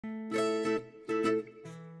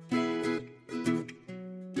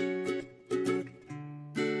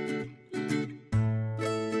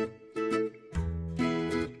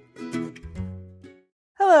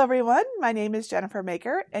Hello everyone, my name is Jennifer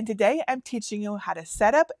Maker, and today I'm teaching you how to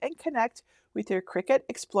set up and connect with your Cricut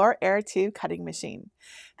Explore Air 2 cutting machine.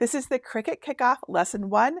 This is the Cricut Kickoff Lesson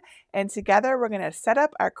 1, and together we're going to set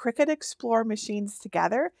up our Cricut Explore machines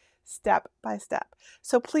together step by step.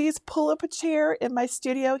 So please pull up a chair in my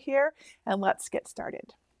studio here and let's get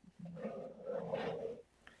started.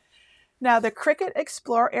 Now the Cricut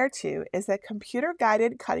Explore Air 2 is a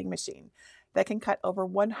computer-guided cutting machine that can cut over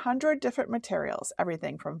 100 different materials,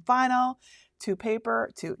 everything from vinyl to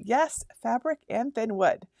paper to, yes, fabric and thin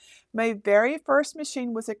wood. My very first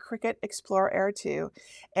machine was a Cricut Explore Air 2,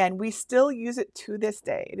 and we still use it to this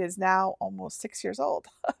day. It is now almost 6 years old.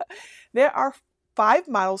 There are 5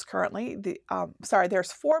 models currently.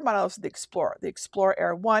 There's 4 models of the Explore. The Explore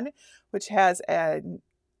Air 1, which has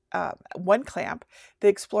one clamp. The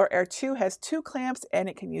Explore Air 2 has 2 clamps and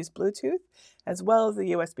it can use Bluetooth as well as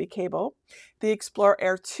the USB cable. The Explore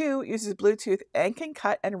Air 2 uses Bluetooth and can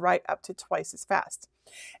cut and write up to twice as fast.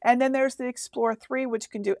 And then there's the Explore 3,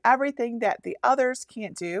 which can do everything that the others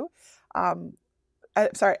can't do.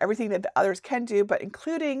 Everything that the others can do, but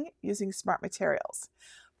including using smart materials.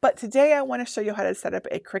 But today I want to show you how to set up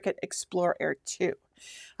a Cricut Explore Air 2.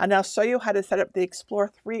 And I'll show you how to set up the Explore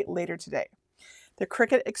 3 later today. The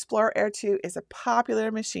Cricut Explore Air 2 is a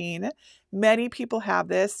popular machine. Many people have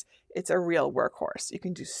this. It's a real workhorse. You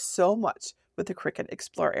can do so much with the Cricut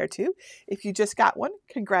Explore Air 2. If you just got one,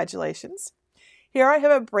 congratulations. Here I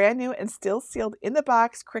have a brand new and still sealed in the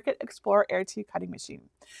box Cricut Explore Air 2 cutting machine.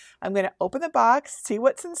 I'm going to open the box, see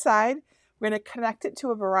what's inside. We're going to connect it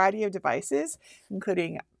to a variety of devices,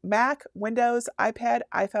 including Mac, Windows, iPad,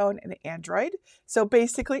 iPhone, and Android. So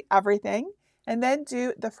basically everything, and then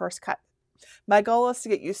do the first cut. My goal is to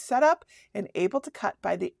get you set up and able to cut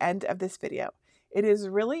by the end of this video. It is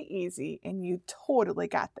really easy and you totally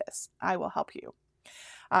got this. I will help you.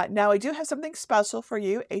 Now I do have something special for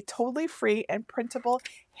you, a totally free and printable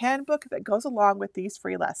handbook that goes along with these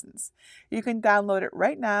free lessons. You can download it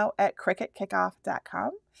right now at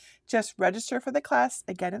CricutKickoff.com. Just register for the class.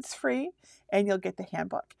 Again, it's free and you'll get the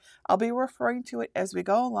handbook. I'll be referring to it as we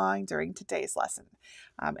go along during today's lesson.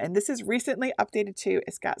 And this is recently updated too.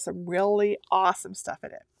 It's got some really awesome stuff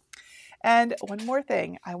in it. And one more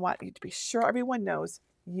thing, I want you to be sure everyone knows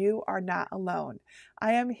you are not alone.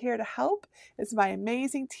 I am here to help. It's my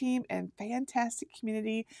amazing team and fantastic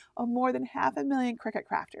community of more than 500,000 Cricut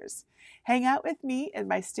crafters. Hang out with me in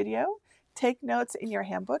my studio. Take notes in your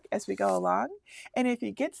handbook as we go along. And if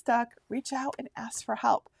you get stuck, reach out and ask for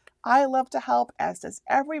help. I love to help, as does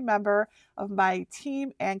every member of my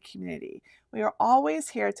team and community. We are always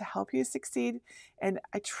here to help you succeed, and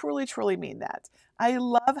I truly, truly mean that. I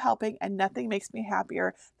love helping, and nothing makes me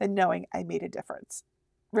happier than knowing I made a difference.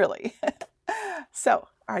 Really. So,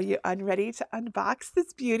 are you ready to unbox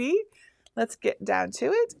this beauty? Let's get down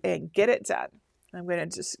to it and get it done. I'm going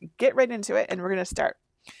to just get right into it, and we're going to start.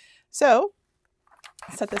 So,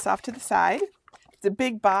 set this off to the side. It's a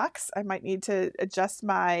big box. I might need to adjust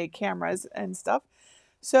my cameras and stuff.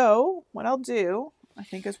 So what I'll do, I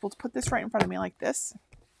think, is we'll put this right in front of me like this.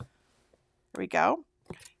 There we go.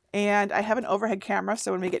 And I have an overhead camera,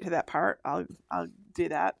 so when we get to that part, I'll do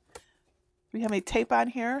that. Do we have any tape on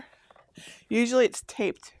here? Usually it's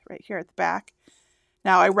taped right here at the back.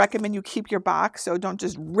 Now I recommend you keep your box, so don't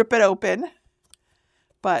just rip it open.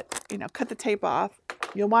 But, you know, cut the tape off.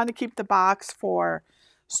 You'll want to keep the box for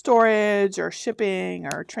storage or shipping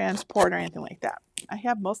or transport or anything like that. I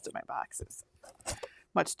have most of my boxes,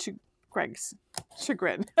 much to Greg's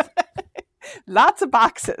chagrin. Lots of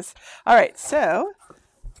boxes. All right, so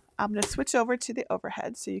I'm going to switch over to the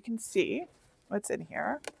overhead so you can see what's in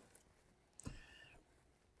here.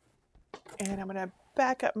 And I'm going to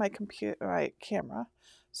back up my camera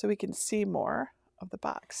so we can see more of the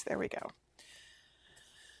box. There we go.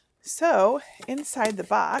 So inside the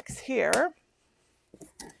box here,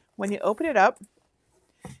 when you open it up,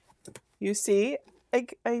 you see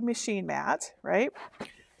a machine mat, right?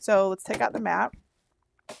 So let's take out the mat.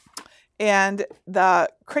 And the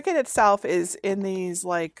Cricut itself is in these,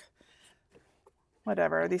 like,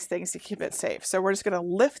 whatever, these things to keep it safe. So we're just going to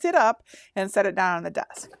lift it up and set it down on the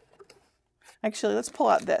desk. Actually, let's pull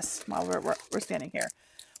out this while we're standing here.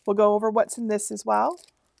 We'll go over what's in this as well.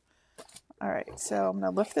 All right, so I'm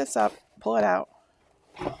going to lift this up, pull it out.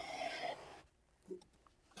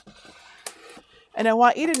 And I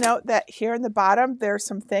want you to note that here in the bottom, there's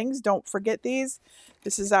some things. Don't forget these.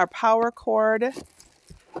 This is our power cord.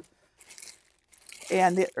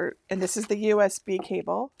 And this is the USB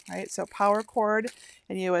cable, right? So power cord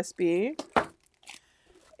and USB.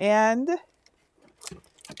 And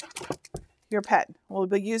your pen. We'll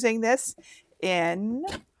be using this in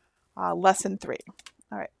lesson 3.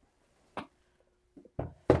 All right.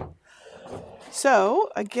 So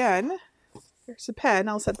again, here's a pen.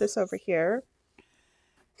 I'll set this over here.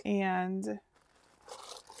 And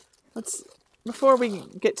before we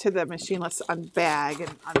get to the machine, let's unbag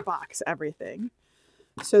and unbox everything.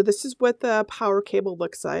 So this is what the power cable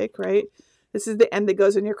looks like, right? This is the end that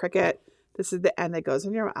goes in your Cricut. This is the end that goes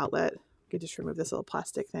in your outlet. You can just remove this little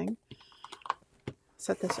plastic thing.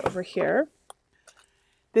 Set this over here.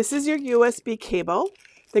 This is your USB cable.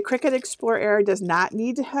 The Cricut Explorer Air does not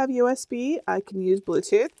need to have USB. I can use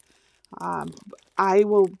Bluetooth. I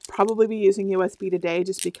will probably be using USB today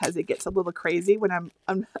just because it gets a little crazy when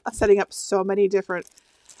I'm setting up so many different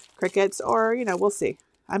Cricuts, or, you know, we'll see.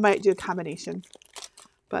 I might do a combination.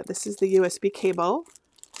 But this is the USB cable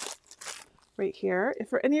right here. If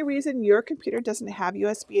for any reason your computer doesn't have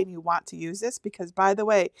USB and you want to use this, because by the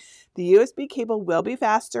way, the USB cable will be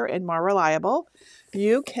faster and more reliable,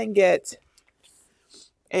 you can get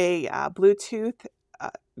a Bluetooth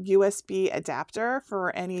USB adapter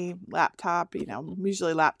for any laptop. You know,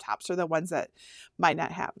 usually laptops are the ones that might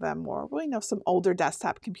not have them, or, well, you know, some older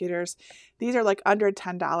desktop computers. These are like under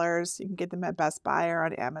 $10. You can get them at Best Buy or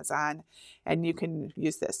on Amazon, and you can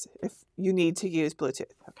use this if you need to use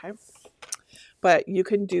Bluetooth, okay? But you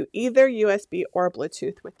can do either USB or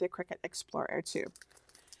Bluetooth with the Cricut Explorer Air 2.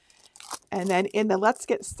 And then in the Let's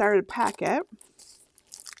Get Started packet,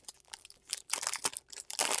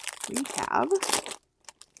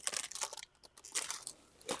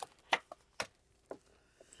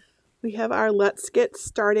 we have our Let's Get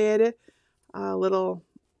Started little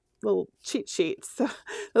cheat sheets. So,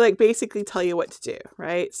 like, basically tell you what to do,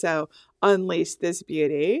 right? So unleash this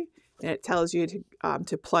beauty, and it tells you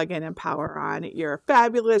to plug in and power on your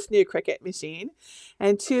fabulous new Cricut machine.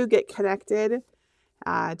 And to get connected,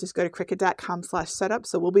 just go to Cricut.com/setup.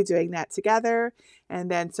 So we'll be doing that together. And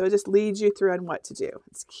then, so it just leads you through on what to do.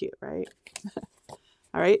 It's cute, right?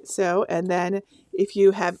 All right. So, and then if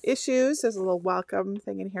you have issues, there's a little welcome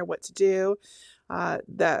thing in here, what to do,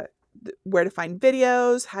 where to find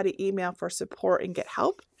videos, how to email for support and get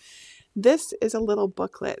help. This is a little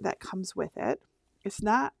booklet that comes with it. It's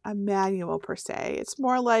not a manual per se. It's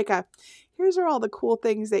more like here's all the cool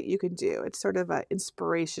things that you can do. It's sort of an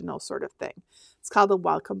inspirational sort of thing. It's called the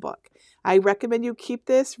Welcome Book. I recommend you keep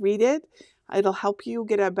this, read it. It'll help you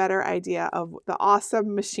get a better idea of the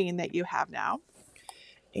awesome machine that you have now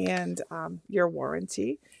and your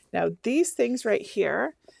warranty. Now, these things right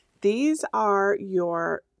here, these are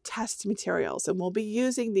your test materials, and we'll be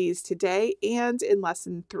using these today and in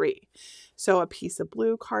lesson 3. So a piece of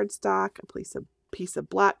blue cardstock, a piece of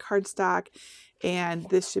black cardstock, and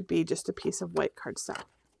this should be just a piece of white cardstock.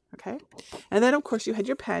 Okay. And then of course you had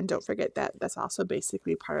your pen. Don't forget that. That's also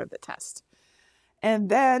basically part of the test. And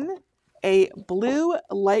then a blue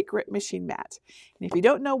light grip machine mat. And if you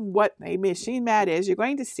don't know what a machine mat is, you're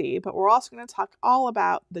going to see, but we're also going to talk all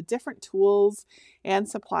about the different tools and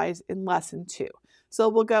supplies in lesson 2. So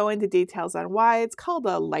we'll go into details on why it's called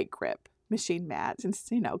a light grip machine mat, and,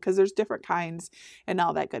 you know, because there's different kinds and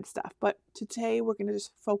all that good stuff. But today we're going to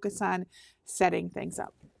just focus on setting things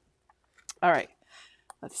up. All right,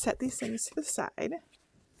 let's set these things to the side.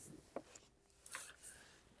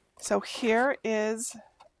 So here is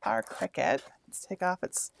our Cricut. Let's take off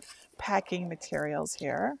its packing materials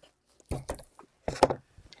here.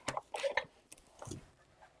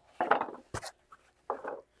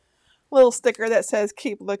 Little sticker that says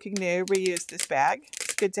keep looking new, reuse this bag.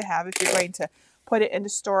 It's good to have if you're going to put it into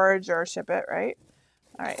storage or ship it, right?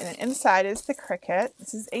 All right, and then inside is the Cricut.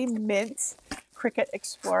 This is a mint Cricut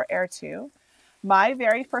Explorer Air 2. My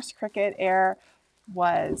very first Cricut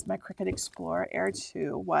Explorer Air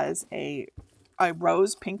 2 was a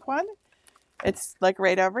rose pink one. It's like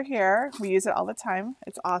right over here. We use it all the time.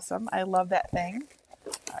 It's awesome. I love that thing.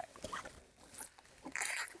 All right.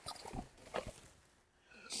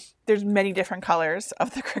 There's many different colors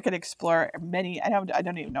of the Cricut Explorer. Many, I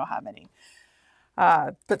don't even know how many,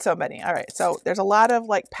 but so many. All right, so there's a lot of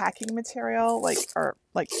like packing material, like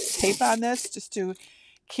tape on this, just to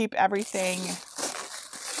keep everything,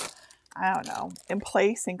 I don't know, in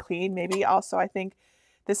place and clean. Maybe also, I think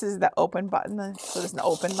this is the open button, so it doesn't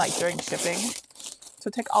open like during shipping. So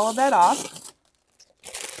take all of that off.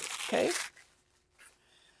 Okay.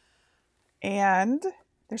 And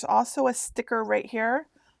there's also a sticker right here.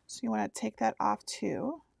 So you want to take that off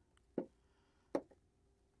too.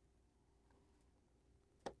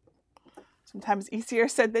 Sometimes easier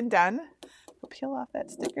said than done. We'll peel off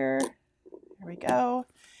that sticker. There we go.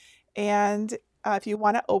 And if you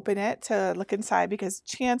want to open it to look inside, because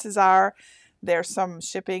chances are there's some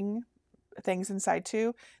shipping things inside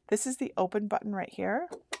too. This is the open button right here.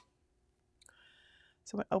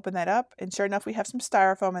 So I'm going to open that up, and sure enough, we have some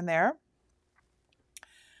styrofoam in there.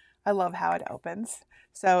 I love how it opens.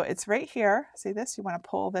 So it's right here. See this? You want to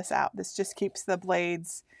pull this out. This just keeps the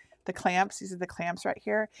blades, the clamps. These are the clamps right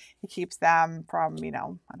here. It keeps them from, you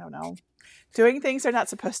know, I don't know, doing things they're not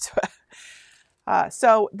supposed to.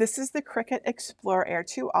 So this is the Cricut Explore Air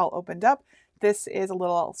 2 all opened up. This is a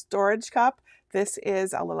little storage cup. This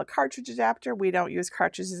is a little cartridge adapter. We don't use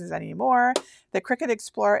cartridges anymore. The Cricut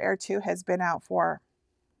Explore Air 2 has been out for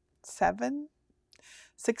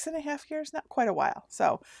 6.5 years, not quite a while.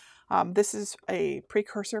 So this is a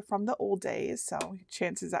precursor from the old days. So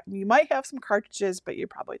chances are you might have some cartridges, but you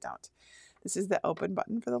probably don't. This is the open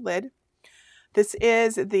button for the lid. This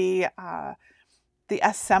is the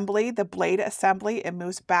assembly, the blade assembly. It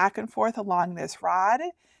moves back and forth along this rod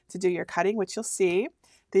to do your cutting, which you'll see.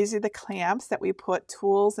 These are the clamps that we put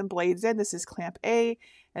tools and blades in. This is clamp A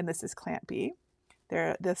and this is clamp B.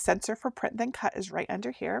 The sensor for print then cut is right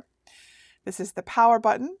under here. This is the power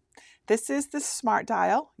button. This is the smart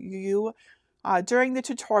dial. During the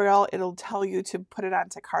tutorial, it'll tell you to put it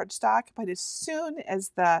onto cardstock, but as soon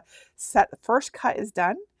as the first cut is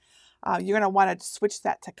done, you're going to want to switch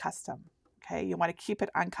that to custom. Okay, you want to keep it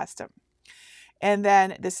on custom. And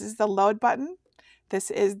then this is the load button. This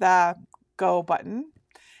is the go button.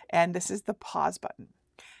 And this is the pause button.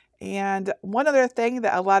 And one other thing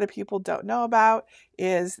that a lot of people don't know about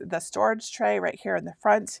is the storage tray right here in the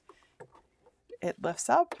front. It lifts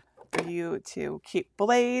up for you to keep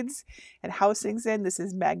blades and housings in. This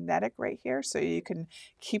is magnetic right here, so you can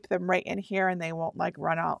keep them right in here and they won't like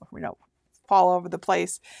run out, you know, fall over the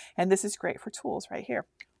place. And this is great for tools right here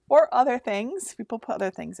or other things. People put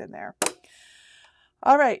other things in there.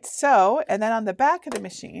 All right, so, and then on the back of the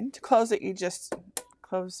machine, to close it, you just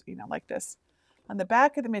close, you know, like this. On the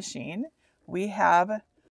back of the machine, we have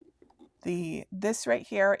this right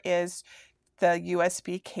here is the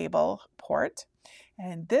USB cable port.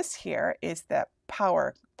 And this here is the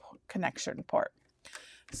power connection port.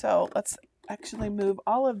 So let's actually move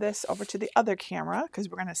all of this over to the other camera because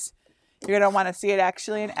you're going to want to see it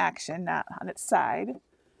actually in action, not on its side.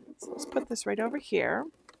 So let's put this right over here.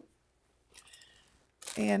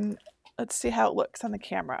 And let's see how it looks on the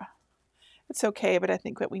camera. It's okay, but I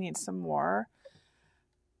think that we need some more,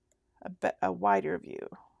 a wider view.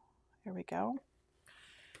 There we go.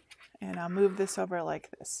 And I'll move this over like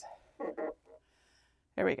this.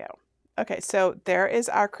 There we go. Okay, so there is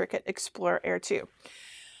our Cricut Explore Air 2.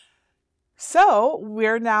 So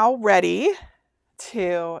we're now ready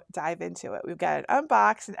to dive into it. We've got it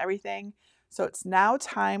unboxed and everything. So it's now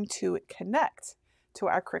time to connect to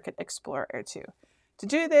our Cricut Explore Air 2. To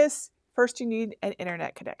do this, first you need an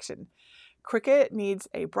internet connection. Cricut needs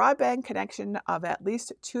a broadband connection of at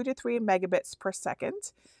least 2 to 3 megabits per second,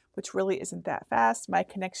 which really isn't that fast. My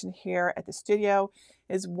connection here at the studio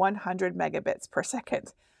is 100 megabits per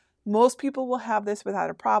second. Most people will have this without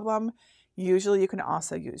a problem. Usually you can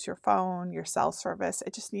also use your phone, your cell service.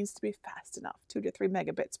 It just needs to be fast enough, 2 to 3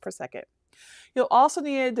 megabits per second. You'll also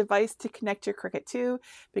need a device to connect your Cricut to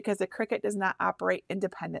because the Cricut does not operate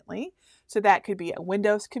independently. So that could be a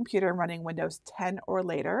Windows computer running Windows 10 or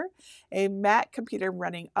later, a Mac computer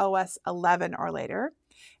running OS 11 or later,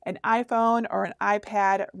 an iPhone or an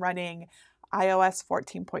iPad running iOS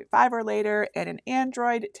 14.5 or later, and an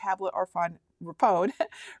Android tablet or phone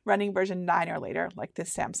running version 9 or later, like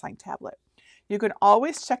this Samsung tablet. You can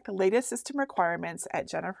always check the latest system requirements at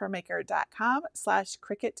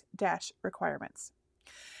jennifermaker.com/Cricut-requirements.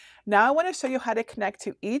 Now I want to show you how to connect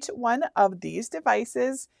to each one of these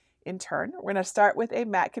devices in turn. We're going to start with a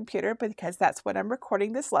Mac computer because that's what I'm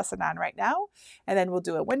recording this lesson on right now. And then we'll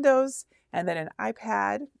do a Windows and then an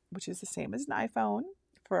iPad, which is the same as an iPhone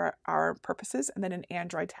for our purposes, and then an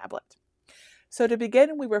Android tablet. So to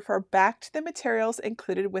begin, we refer back to the materials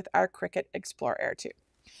included with our Cricut Explore Air 2.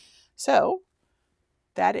 So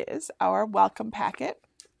that is our welcome packet.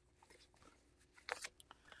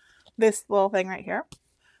 This little thing right here.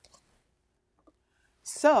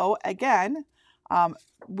 So again,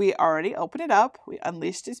 we already opened it up. We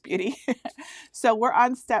unleashed its beauty. So we're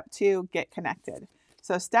on step 2, get connected.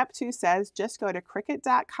 So step 2 says just go to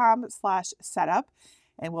cricut.com/setup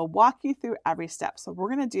and we'll walk you through every step. So we're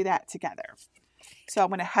going to do that together. So I'm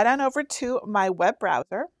going to head on over to my web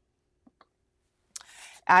browser.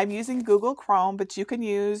 I'm using Google Chrome, but you can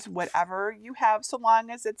use whatever you have so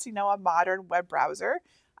long as it's, you know, a modern web browser.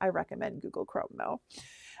 I recommend Google Chrome though.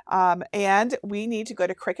 And we need to go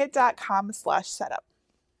to cricut.com/setup.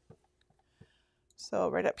 So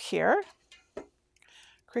right up here,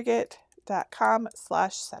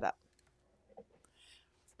 cricut.com/setup.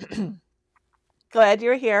 Glad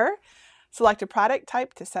you're here. Select a product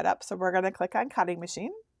type to set up. So we're going to click on cutting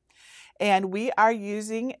machine, and we are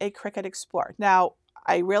using a Cricut Explore. Now,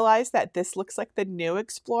 I realize that this looks like the new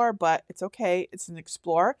Explorer, but it's okay. It's an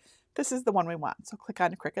Explorer. This is the one we want. So click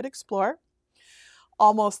on Cricut Explore.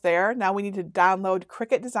 Almost there. Now we need to download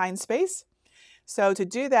Cricut Design Space. So to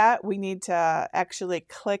do that, we need to actually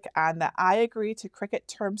click on the I agree to Cricut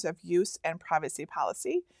Terms of Use and Privacy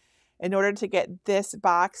Policy in order to get this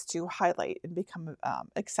box to highlight and become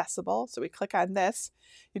accessible. So we click on this.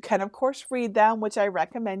 You can, of course, read them, which I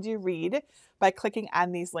recommend you read by clicking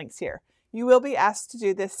on these links here. You will be asked to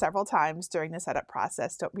do this several times during the setup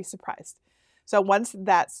process. Don't be surprised. So once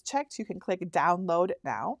that's checked, you can click Download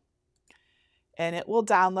Now, and it will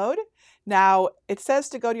download. Now, it says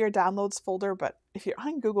to go to your downloads folder, but if you're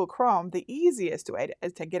on Google Chrome, the easiest way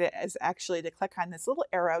to get it is actually to click on this little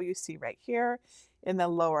arrow you see right here in the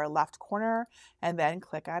lower left corner, and then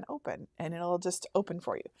click on Open, and it'll just open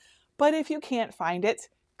for you. But if you can't find it,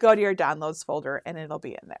 go to your downloads folder, and it'll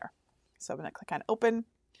be in there. So I'm going to click on Open,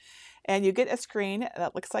 and you get a screen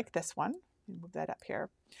that looks like this one. Move that up here.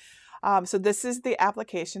 So this is the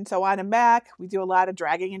application. So on a Mac, we do a lot of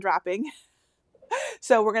dragging and dropping.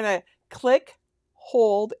 So we're going to click,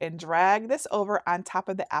 hold, and drag this over on top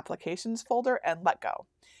of the applications folder and let go.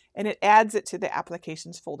 And it adds it to the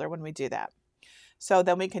applications folder when we do that. So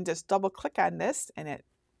then we can just double click on this, and it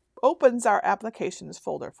opens our applications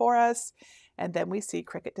folder for us. And then we see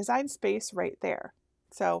Cricut Design Space right there.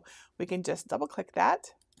 So we can just double click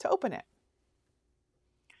that to open it.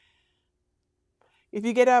 If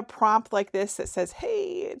you get a prompt like this that says,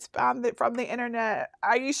 hey, it's from the internet,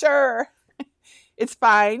 are you sure? It's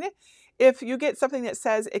fine. If you get something that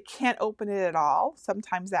says it can't open it at all,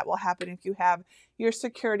 sometimes that will happen if you have your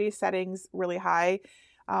security settings really high.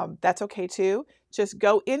 That's okay too. Just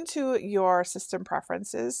go into your system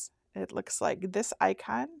preferences. It looks like this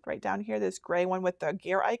icon right down here, this gray one with the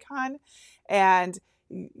gear icon, and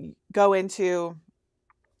go into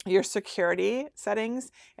your security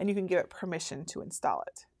settings, and you can give it permission to install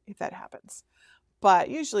it if that happens. But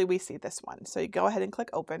usually we see this one. So you go ahead and click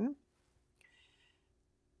Open,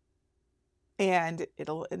 and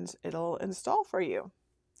it'll install for you.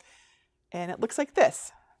 And it looks like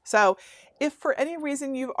this. So if for any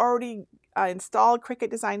reason you've already installed Cricut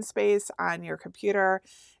Design Space on your computer,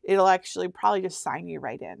 it'll actually probably just sign you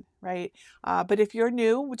right in, right? But if you're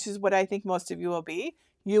new, which is what I think most of you will be,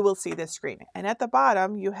 you will see this screen. And at the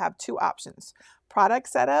bottom, you have two options, product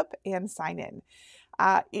setup and sign in.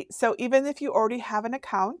 So even if you already have an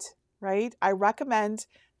account, right, I recommend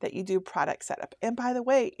that you do product setup. And by the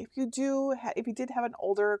way, if you did have an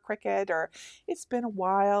older Cricut, or it's been a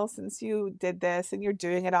while since you did this and you're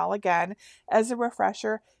doing it all again, as a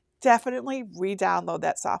refresher, definitely re-download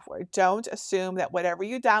that software. Don't assume that whatever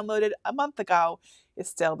you downloaded a month ago is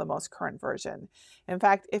still the most current version. In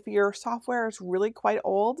fact, if your software is really quite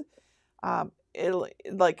old,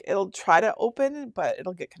 it'll try to open, but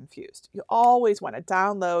it'll get confused. You always want to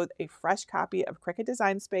download a fresh copy of Cricut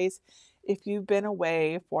Design Space if you've been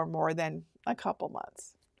away for more than a couple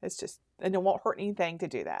months. And it won't hurt anything to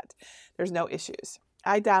do that. There's no issues.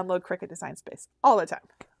 I download Cricut Design Space all the time.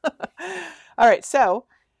 All right, so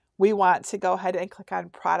we want to go ahead and click on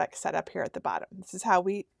product setup here at the bottom. This is how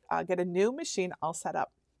we get a new machine all set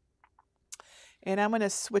up. And I'm going to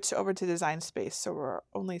switch over to Design Space so we're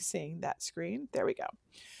only seeing that screen. There we go.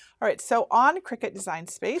 All right, so on Cricut Design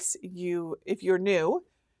Space, if you're new,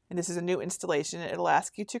 and this is a new installation, it'll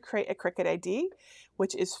ask you to create a Cricut ID,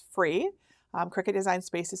 which is free. Cricut Design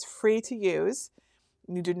Space is free to use.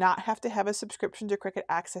 You do not have to have a subscription to Cricut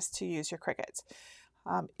Access to use your Cricut.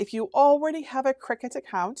 If you already have a Cricut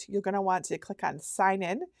account, you're going to want to click on Sign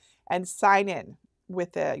In and sign in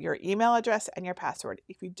with your email address and your password.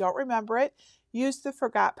 If you don't remember it, use the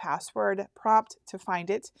Forgot Password prompt to find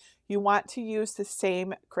it. You want to use the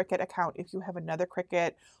same Cricut account if you have another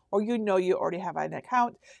Cricut, or you already have an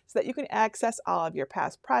account, so that you can access all of your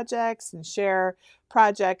past projects and share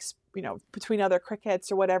projects, between other Cricuts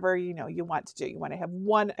or whatever you want to do. You want to have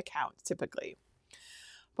one account typically.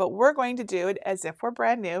 But we're going to do it as if we're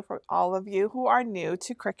brand new for all of you who are new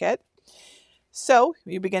to Cricut. So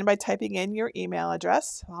you begin by typing in your email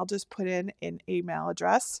address. I'll just put in an email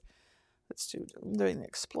address. I'm doing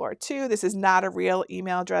Explore 2. This is not a real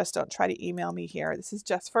email address. Don't try to email me here. This is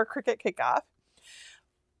just for Cricut Kickoff.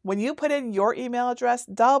 When you put in your email address,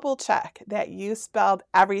 double check that you spelled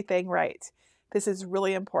everything right. This is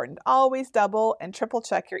really important. Always double and triple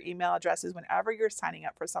check your email addresses whenever you're signing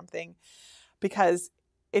up for something, because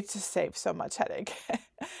it just saves so much headache.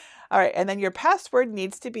 All right, and then your password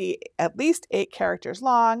needs to be at least 8 characters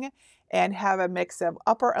long, and have a mix of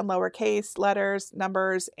upper and lowercase letters,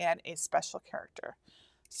 numbers, and a special character.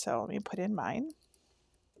 So let me put in mine.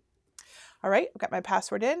 All right, I've got my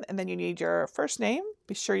password in, and then you need your first name.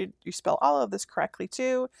 Be sure you spell all of this correctly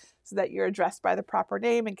too, so that you're addressed by the proper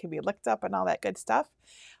name and can be looked up and all that good stuff.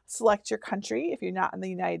 Select your country if you're not in the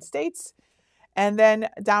United States. And then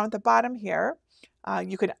down at the bottom here,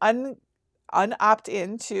 you can un-opt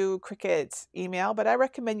in to Cricut's email, but I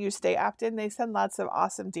recommend you stay opt-in. They send lots of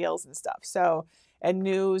awesome deals and stuff, so, and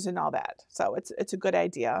news and all that. So it's a good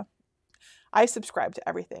idea. I subscribe to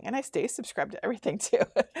everything, and I stay subscribed to everything too.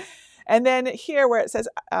 And then here where it says,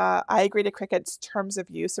 I agree to Cricut's terms of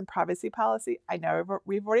use and privacy policy. I know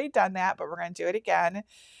we've already done that, but we're going to do it again.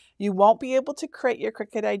 You won't be able to create your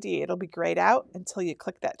Cricut ID. It'll be grayed out until you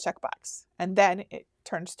click that checkbox. And then it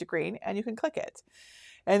turns to green and you can click it.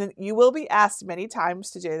 And you will be asked many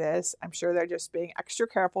times to do this. I'm sure they're just being extra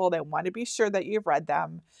careful. They want to be sure that you've read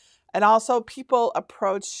them. And also people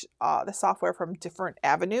approach the software from different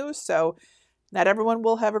avenues. So not everyone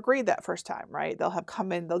will have agreed that first time, right? They'll have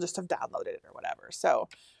come in, they'll just have downloaded it or whatever. So,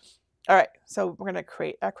 all right, so we're going to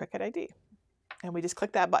create our Cricut ID. And we just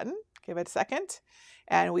click that button, give it a second,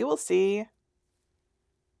 and we will see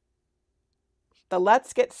the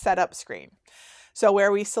Let's Get Set Up screen. So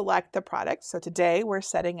where we select the product. So today we're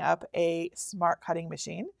setting up a smart cutting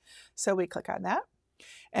machine. So we click on that.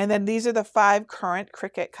 And then these are the 5 current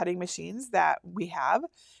Cricut cutting machines that we have.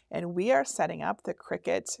 And we are setting up the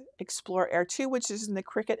Cricut Explore Air 2, which is in the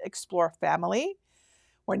Cricut Explore family.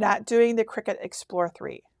 We're not doing the Cricut Explore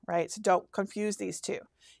 3, right? So don't confuse these two.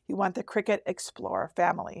 You want the Cricut Explore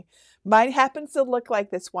family. Mine happens to look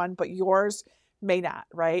like this one, but yours may not,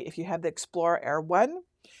 right? If you have the Explore Air 1,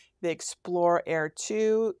 the Explore Air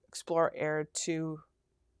 2, Explore Air 2,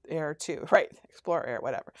 Air 2, right? Explore Air,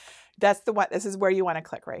 whatever. That's the one. This is where you want to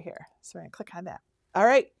click right here. So we're going to click on that. All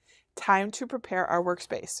right, time to prepare our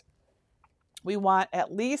workspace. We want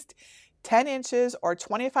at least 10 inches or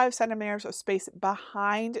 25 centimeters of space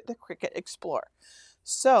behind the Cricut Explore.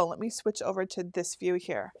 So let me switch over to this view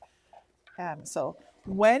here. So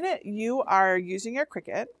when you are using your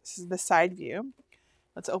Cricut, this is the side view.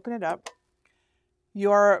 Let's open it up.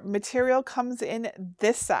 Your material comes in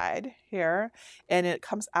this side here, and it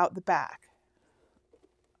comes out the back.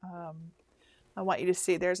 I want you to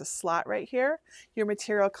see there's a slot right here. Your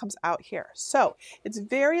material comes out here. So it's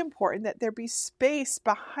very important that there be space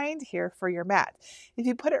behind here for your mat. If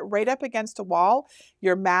you put it right up against a wall,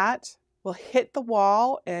 your mat will hit the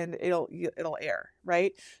wall and it'll air,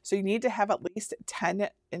 right? So you need to have at least 10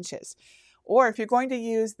 inches. Or if you're going to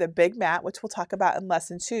use the big mat, which we'll talk about in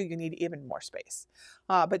lesson 2, you need even more space.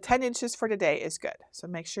 But 10 inches for today is good. So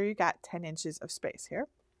make sure you got 10 inches of space here.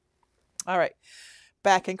 All right.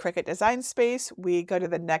 Back in Cricut Design Space, we go to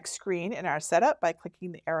the next screen in our setup by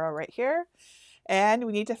clicking the arrow right here. And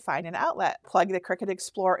we need to find an outlet. Plug the Cricut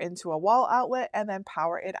Explore into a wall outlet and then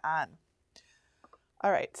power it on. All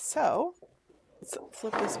right, so let's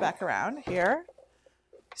flip this back around here.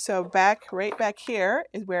 So right back here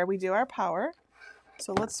is where we do our power.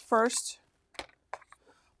 So let's first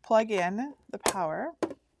plug in the power. There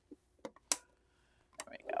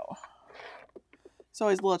we go. It's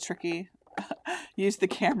always a little tricky. Use the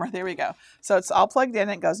camera. There we go. So it's all plugged in.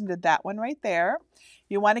 It goes into that one right there.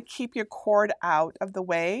 You want to keep your cord out of the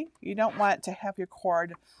way. You don't want to have your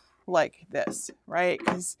cord like this, right?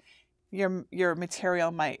 Because your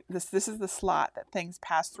material might, this is the slot that things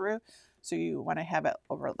pass through. So you want to have it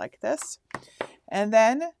over like this. And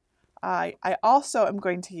then I also am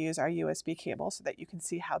going to use our USB cable so that you can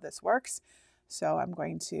see how this works. So I'm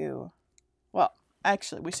going to, well,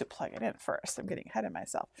 actually, we should plug it in first. I'm getting ahead of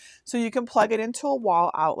myself. So you can plug it into a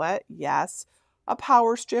wall outlet. Yes. A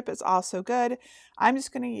power strip is also good. I'm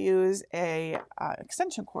just going to use a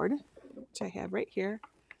extension cord, which I have right here.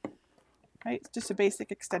 Right? It's just a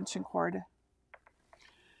basic extension cord.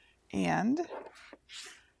 And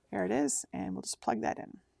there it is. And we'll just plug that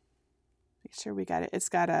in. Make sure we got it. It's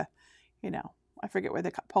got a, I forget where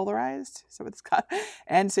they got polarized. So it's got,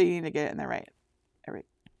 and so you need to get it in the right.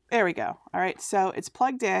 There we go. All right, so it's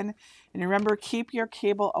plugged in. And remember, keep your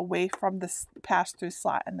cable away from the pass-through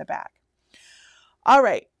slot in the back. All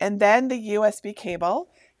right, and then the USB cable.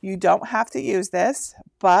 You don't have to use this,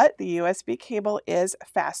 but the USB cable is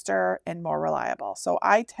faster and more reliable. So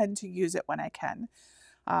I tend to use it when I can.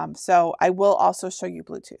 So I will also show you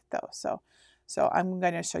Bluetooth though. So I'm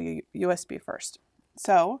going to show you USB first.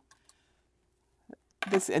 So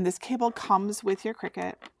this cable comes with your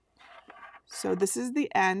Cricut. So this is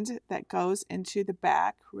the end that goes into the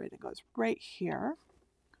back, right? It goes right here.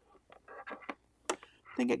 I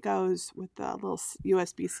think it goes with the little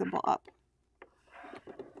USB symbol up.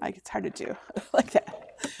 Like it's hard to do like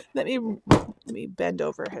that. Let me bend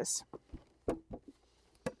over his.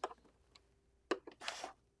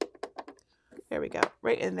 There we go,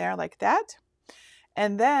 right in there like that.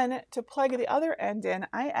 And then to plug the other end in,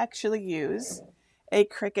 I actually use a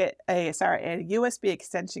USB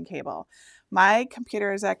extension cable. My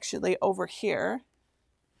computer is actually over here.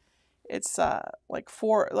 It's like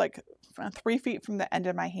 3 feet from the end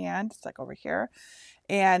of my hand. It's like over here.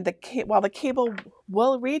 And while the cable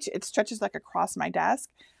will reach, it stretches like across my desk.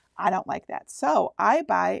 I don't like that. So I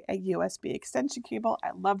buy a USB extension cable.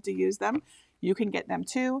 I love to use them. You can get them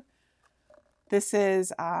too. This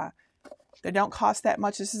is, they don't cost that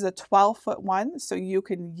much. This is a 12-foot one. So you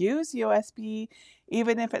can use USB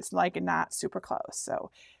even if it's like not super close.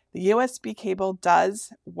 So the USB cable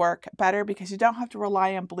does work better because you don't have to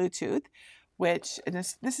rely on Bluetooth, which, and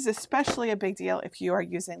this is especially a big deal if you are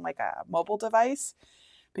using like a mobile device.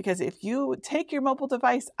 Because if you take your mobile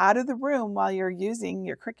device out of the room while you're using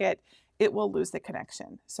your Cricut, it will lose the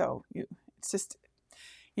connection. So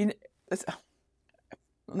let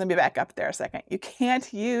me back up there a second. You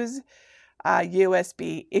can't use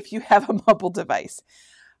USB if you have a mobile device.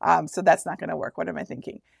 So that's not going to work. What am I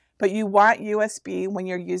thinking? But you want USB when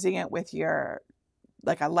you're using it with your,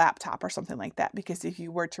 like a laptop or something like that. Because if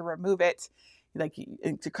you were to remove it,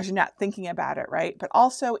 because you're not thinking about it, right? But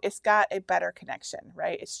also it's got a better connection,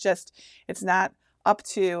 right? It's not up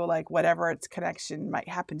to like whatever its connection might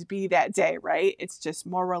happen to be that day, right? It's just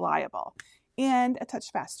more reliable and a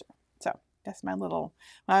touch faster. So that's my little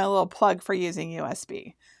plug for using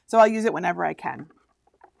USB. So I'll use it whenever I can.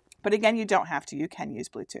 But again, you don't have to. You can use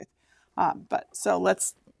Bluetooth. So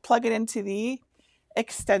let's plug it into the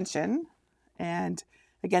extension. And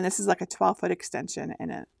again, this is like a 12-foot extension,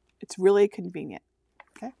 and it's really convenient.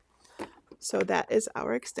 Okay, so that is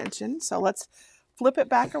our extension. So let's flip it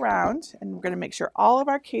back around, and we're going to make sure all of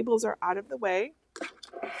our cables are out of the way.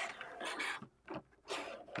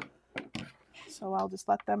 So I'll just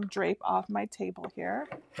let them drape off my table here.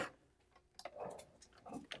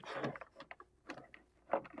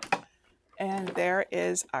 And there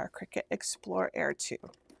is our Cricut Explore Air 2.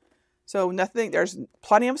 So there's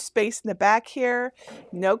plenty of space in the back here,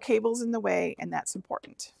 no cables in the way, and that's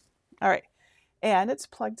important. All right, and it's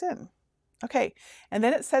plugged in. Okay, and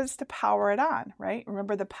then it says to power it on, right?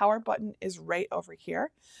 Remember the power button is right over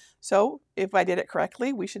here. So if I did it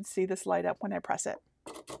correctly, we should see this light up when I press it.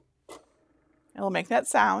 It'll make that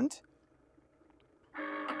sound.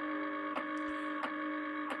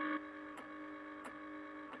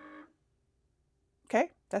 Okay,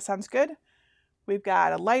 that sounds good. We've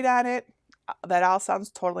got a light on it. That all sounds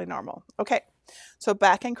totally normal. Okay, so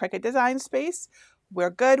back in Cricut Design Space, we're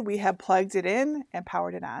good. We have plugged it in and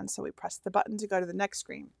powered it on. So we press the button to go to the next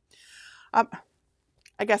screen. I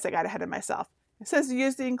guess I got ahead of myself. It says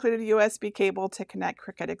use the included USB cable to connect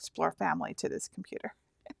Cricut Explore family to this computer.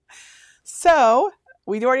 So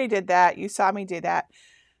we already did that. You saw me do that.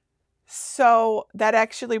 So that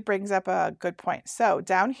actually brings up a good point. So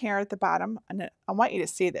down here at the bottom, and I want you to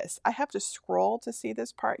see this. I have to scroll to see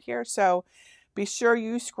this part here. So be sure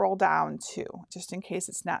you scroll down too, just in case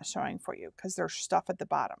it's not showing for you, because there's stuff at the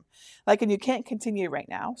bottom. And you can't continue right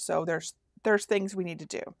now. So there's things we need to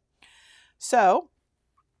do. So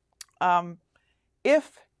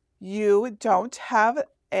if you don't have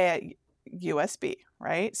a USB,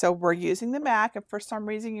 right? So we're using the Mac. If for some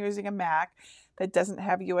reason you're using a Mac that doesn't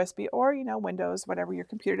have USB, or Windows, whatever, your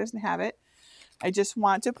computer doesn't have it, I just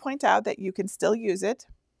want to point out that you can still use it.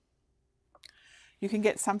 You can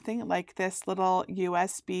get something like this little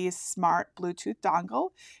USB smart Bluetooth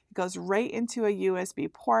dongle. It goes right into a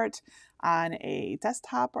USB port on a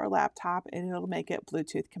desktop or laptop, and it'll make it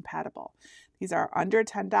Bluetooth compatible. These are under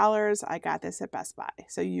 $10. I got this at Best Buy.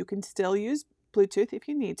 So you can still use Bluetooth if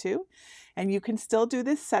you need to, and you can still do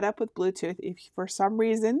this setup with Bluetooth if for some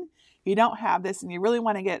reason you don't have this and you really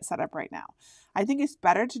want to get it set up right now. I think it's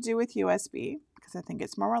better to do with USB because I think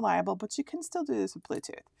it's more reliable, but you can still do this with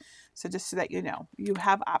Bluetooth. So just so that you know, you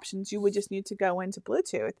have options. You would just need to go into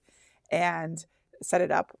Bluetooth and set it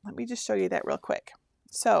up. Let me just show you that real quick.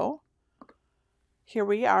 So here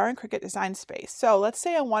we are in Cricut Design Space. So let's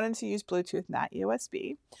say I wanted to use Bluetooth, not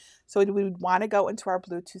USB. So we would want to go into our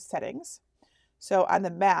Bluetooth settings. So on the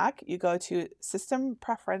Mac, you go to System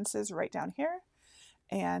Preferences right down here.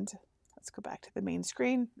 And let's go back to the main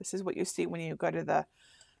screen. This is what you see when you go to the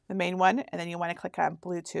main one. And then you want to click on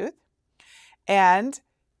Bluetooth. And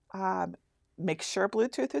make sure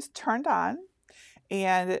Bluetooth is turned on.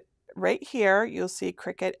 And right here, you'll see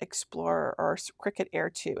Cricut Explore or Cricut Air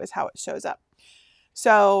 2 is how it shows up.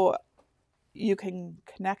 So you can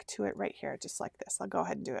connect to it right here, just like this. I'll go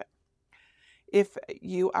ahead and do it. if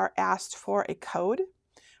you are asked for a code,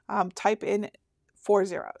 type in 4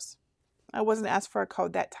 zeros. I wasn't asked for a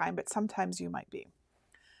code that time, but sometimes you might be.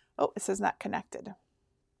 Oh, it says not connected.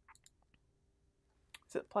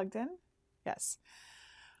 Is it plugged in? Yes.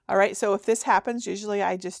 All right, so if this happens, usually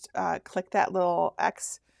I just click that little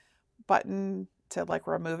X button to like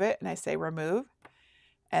remove it, and I say remove.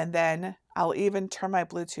 And then I'll even turn my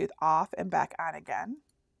Bluetooth off and back on again.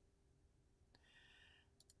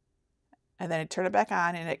 And then I turn it back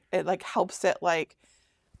on, and it like helps it like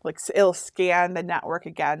it'll scan the network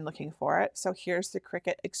again looking for it. So here's the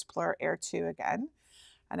Cricut Explorer Air 2 again.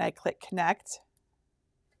 And I click connect.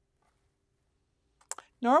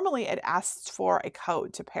 Normally it asks for a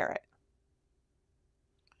code to pair it.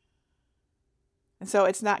 And so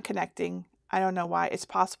it's not connecting. I don't know why. It's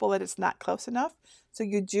possible that it's not close enough. So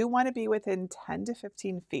you do want to be within 10 to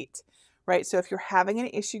 15 feet, right? So if you're having an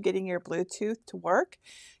issue getting your Bluetooth to work,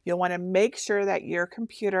 you'll want to make sure that your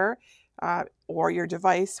computer or your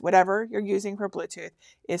device, whatever you're using for Bluetooth,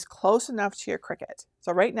 is close enough to your Cricut.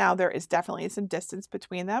 So right now there is definitely some distance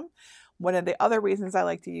between them. One of the other reasons I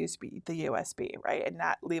like to use the USB, right, and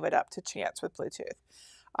not leave it up to chance with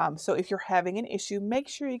Bluetooth. So if you're having an issue, make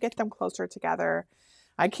sure you get them closer together.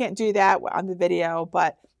 I can't do that on the video,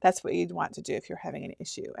 but that's what you'd want to do if you're having an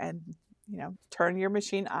issue. And, you know, turn your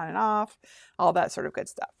machine on and off, all that sort of good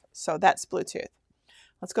stuff. So that's Bluetooth.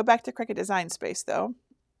 Let's go back to Cricut Design Space though.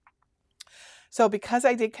 So because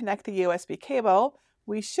I did connect the USB cable,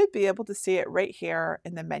 we should be able to see it right here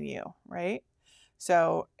in the menu, right?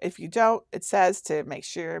 So if you don't, it says to make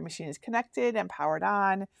sure your machine is connected and powered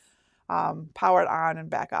on and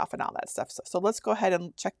back off and all that stuff. So let's go ahead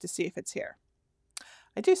and check to see if it's here.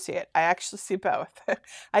 I do see it. I actually see both.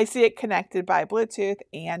 I see it connected by Bluetooth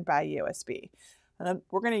and by USB. And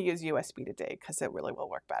we're going to use USB today because it really will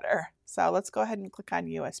work better. So let's go ahead and click on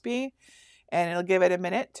USB, and it'll give it a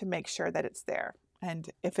minute to make sure that it's there. And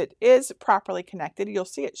if it is properly connected, you'll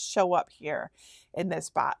see it show up here in this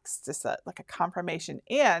box, just like a confirmation.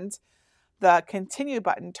 And the continue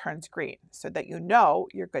button turns green so that you know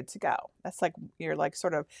you're good to go. That's like your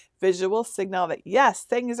sort of visual signal that yes,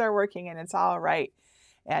 things are working and it's all right.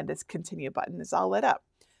 And this continue button is all lit up.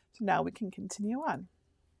 So now we can continue on.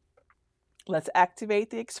 Let's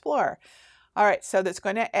activate the Explorer. All right, so that's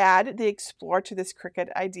going to add the Explorer to this Cricut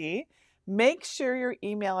ID. Make sure your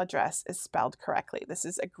email address is spelled correctly. This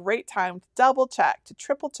is a great time to double check, to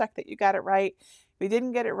triple check that you got it right. If you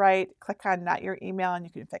didn't get it right, click on not your email and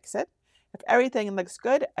you can fix it. If everything looks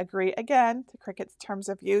good, agree again to Cricut's terms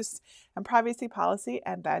of use and privacy policy,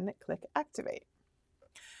 and then click activate.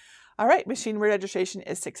 All right, machine registration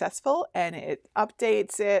is successful, and it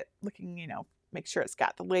updates it, looking, make sure it's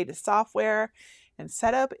got the latest software, and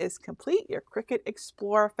setup is complete. Your Cricut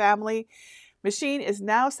Explorer family machine is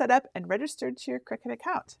now set up and registered to your Cricut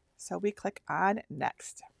account. So we click on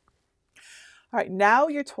next. All right, now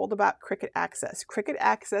you're told about Cricut Access. Cricut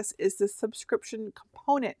Access is the subscription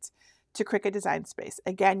component to Cricut Design Space.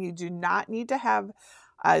 Again, you do not need to have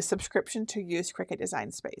a subscription to use Cricut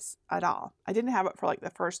Design Space at all. I didn't have it for like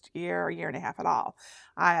the first year or year and a half at all.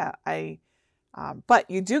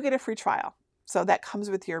 But you do get a free trial. So that comes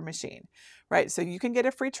with your machine, right? So you can get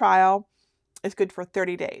a free trial. It's good for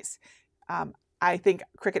 30 days. I think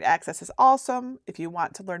Cricut Access is awesome. If you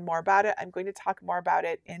want to learn more about it, I'm going to talk more about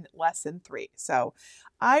it in lesson 3. So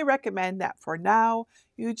I recommend that for now,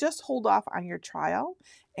 you just hold off on your trial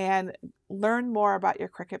and learn more about your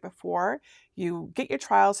Cricut before you get your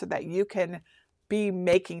trial so that you can be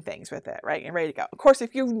making things with it, right? And ready to go. Of course,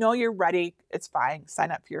 if you know you're ready, it's fine.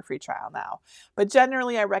 Sign up for your free trial now. But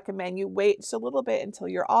generally, I recommend you wait just a little bit until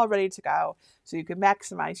you're all ready to go so you can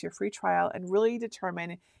maximize your free trial and really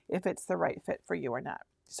determine if it's the right fit for you or not.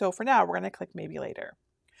 So for now, we're going to click maybe later.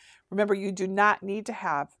 Remember, you do not need to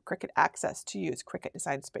have Cricut Access to use Cricut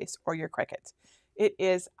Design Space or your Cricut. It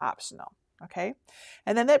is optional. Okay,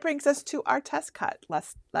 and then that brings us to our test cut.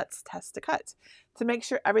 Let's test a cut. To make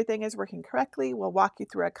sure everything is working correctly, we'll walk you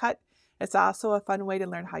through a cut. It's also a fun way to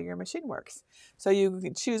learn how your machine works. So you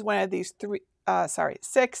can choose one of these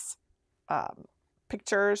 6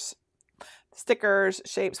 pictures, stickers,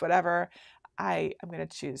 shapes, whatever. I'm going to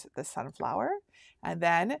choose the sunflower. And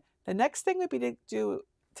then the next thing would be to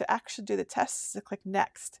actually do the test is to click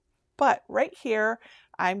next. But right here,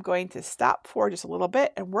 I'm going to stop for just a little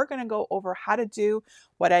bit, and we're going to go over how to do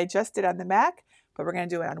what I just did on the Mac, but we're going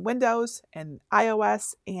to do it on Windows and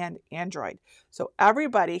iOS and Android. So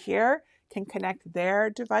everybody here can connect their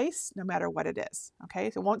device no matter what it is. Okay,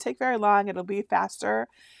 so it won't take very long. It'll be faster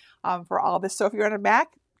for all this. So if you're on a Mac,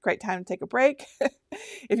 great time to take a break.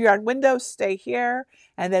 If you're on Windows, stay here,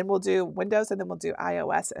 and then we'll do Windows, and then we'll do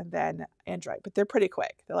iOS, and then Android. But they're pretty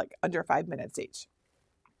quick. They're like under 5 minutes each.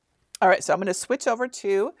 All right, so I'm going to switch over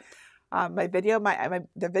to my video.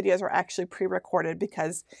 The videos were actually pre-recorded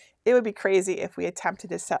because it would be crazy if we attempted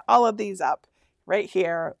to set all of these up right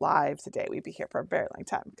here live today. We'd be here for a very long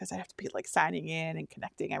time because I have to be like signing in and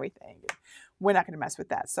connecting everything. We're not going to mess with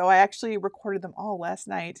that. So I actually recorded them all last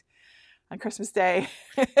night on Christmas Day,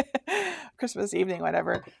 Christmas evening,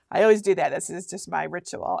 whatever. I always do that. This is just my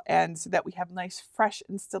ritual. And so that we have nice, fresh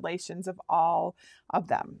installations of all of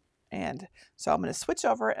them. And so I'm going to switch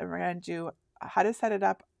over and we're going to do how to set it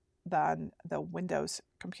up on the Windows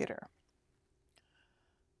computer.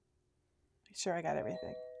 Make sure I got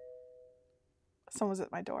everything. Someone's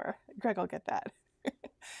at my door. Greg will get that.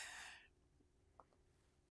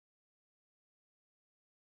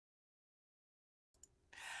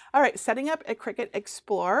 All right, setting up a Cricut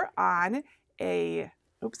Explore on a,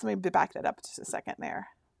 oops, let me back that up just a second there.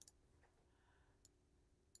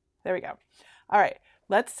 There we go. All right,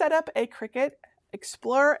 let's set up a Cricut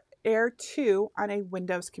Explore Air 2 on a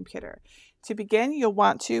Windows computer. To begin, you'll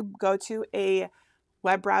want to go to a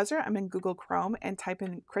web browser. I'm in Google Chrome and type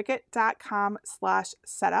in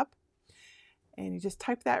cricut.com/setup. And you just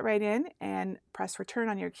type that right in and press return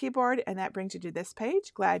on your keyboard, and that brings you to this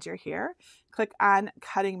page. Glad you're here. Click on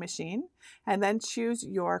Cutting Machine and then choose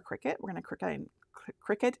your Cricut. We're going to click on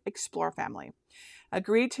Cricut Explore Family.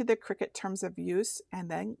 Agree to the Cricut Terms of Use and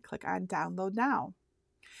then click on Download Now.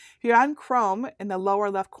 If you're on Chrome, in the lower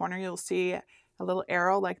left corner, you'll see a little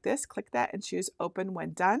arrow like this. Click that and choose Open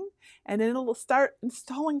when done, and then it'll start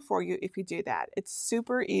installing for you if you do that. It's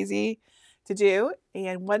super easy to do,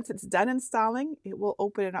 and once it's done installing, it will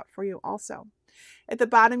open it up for you also. At the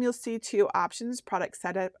bottom, you'll see two options, Product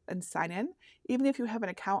Setup and Sign In. Even if you have an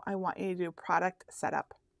account, I want you to do Product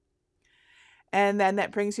Setup. And then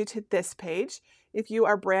that brings you to this page. If you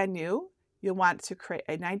are brand new, you'll want to create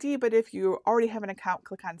an ID, but if you already have an account,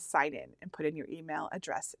 click on Sign In and put in your email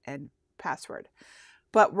address and password.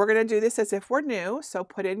 But we're going to do this as if we're new, so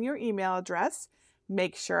put in your email address.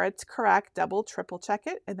 Make sure it's correct, double, triple check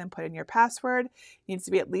it, and then put in your password. It needs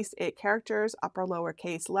to be at least 8 characters, upper,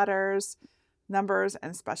 lowercase letters, numbers,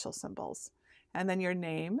 and special symbols. And then your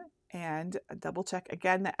name, and double check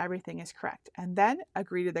again that everything is correct. And then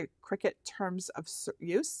agree to the Cricut Terms of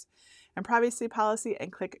Use and Privacy Policy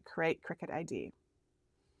and click Create Cricut ID.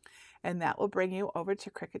 And that will bring you over to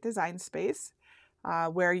Cricut Design Space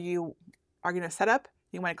where you are going to set up.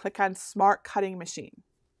 You want to click on Smart Cutting Machine.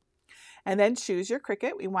 And then choose your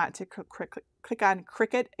Cricut. We want to click on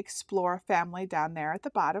Cricut Explore Family down there at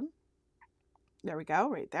the bottom. There we go,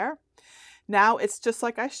 right there. Now it's just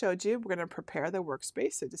like I showed you. We're going to prepare the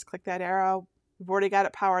workspace. So just click that arrow. We've already got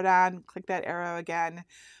it powered on. Click that arrow again.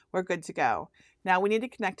 We're good to go. Now we need to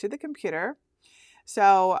connect to the computer.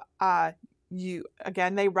 So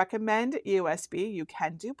again, they recommend USB. You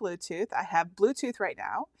can do Bluetooth. I have Bluetooth right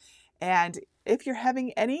now. And if you're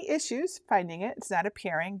having any issues finding it, it's not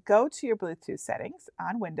appearing, go to your Bluetooth settings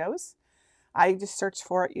on Windows. I just search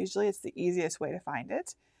for it. Usually it's the easiest way to find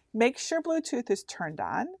it. Make sure Bluetooth is turned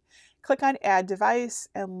on. Click on Add Device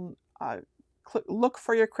and look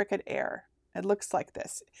for your Cricut Air. It looks like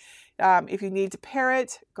this. If you need to pair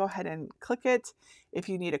it, go ahead and click it. If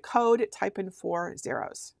you need a code, type in 4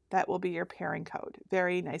 zeros. That will be your pairing code.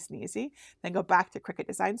 Very nice and easy. Then go back to Cricut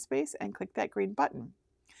Design Space and click that green button.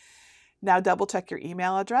 Now double check your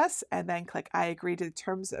email address and then click I agree to the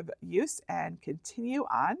terms of use and continue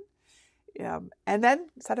on. And then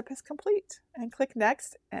setup is complete and click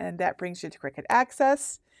next, and that brings you to Cricut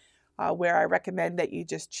Access where I recommend that you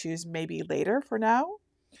just choose maybe later for now.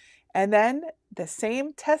 And then the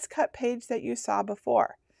same test cut page that you saw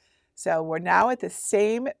before. So we're now at the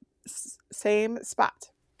same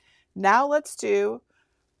spot. Now let's do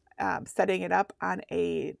setting it up on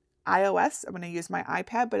a iOS. I'm going to use my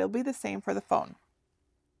iPad, but it'll be the same for the phone.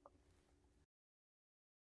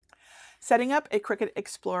 Setting up a Cricut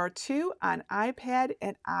Explorer 2 on iPad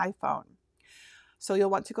and iPhone. So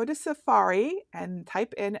you'll want to go to Safari and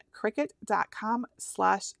type in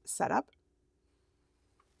cricut.com/setup.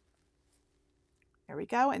 There we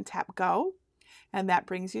go, and tap Go. And that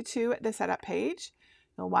brings you to the setup page.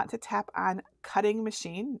 You'll want to tap on Cutting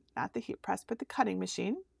Machine, not the heat press, but the cutting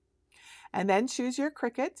machine. And then choose your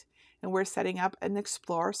Cricut, and we're setting up an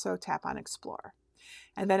Explore, so tap on Explore.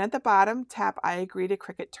 And then at the bottom, tap I agree to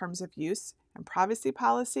Cricut Terms of Use and Privacy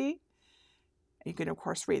Policy. You can, of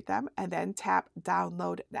course, read them, and then tap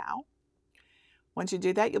Download Now. Once you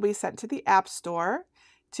do that, you'll be sent to the App Store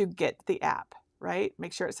to get the app, right?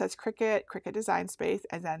 Make sure it says Cricut, Cricut Design Space,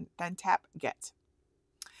 and then tap Get.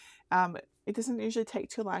 It doesn't usually take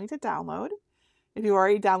too long to download. If you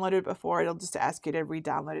already downloaded it before, it'll just ask you to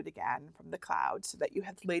re-download it again from the cloud so that you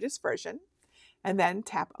have the latest version, and then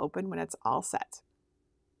tap open when it's all set.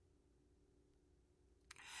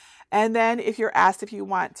 And then if you're asked if you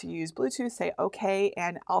want to use Bluetooth, say OK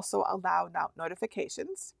and also allow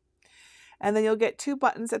notifications. And then you'll get two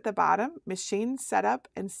buttons at the bottom, Machine Setup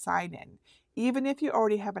and Sign In. Even if you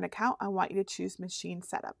already have an account, I want you to choose Machine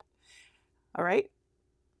Setup. All right.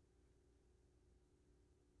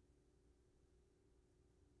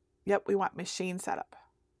 Yep, we want Machine Setup.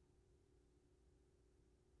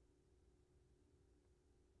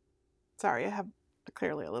 Sorry, I have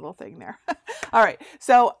clearly a little thing there. All right,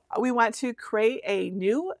 so we want to create a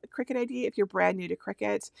new Cricut ID if you're brand new to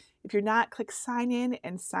Cricut. If you're not, click Sign In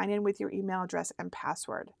and sign in with your email address and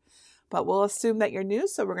password. But we'll assume that you're new,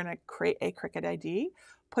 so we're going to create a Cricut ID.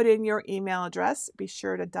 Put in your email address. Be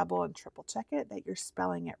sure to double and triple check it, that you're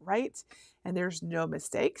spelling it right and there's no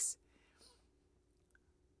mistakes.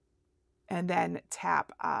 And then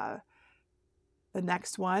tap the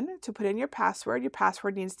next one to put in your password. Your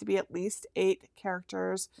password needs to be at least 8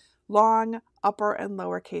 characters long, upper and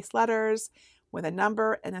lowercase letters with a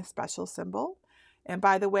number and a special symbol. And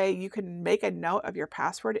by the way, you can make a note of your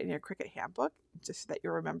password in your Cricut Handbook just so that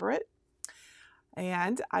you remember it.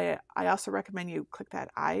 And I also recommend you click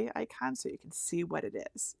that eye icon so you can see what it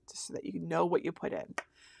is, just so that you know what you put in.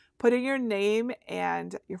 Put in your name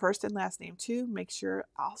and your first and last name too. Make sure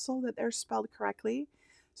also that they're spelled correctly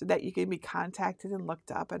so that you can be contacted and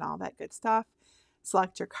looked up and all that good stuff.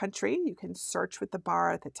 Select your country. You can search with the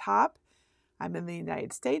bar at the top. I'm in the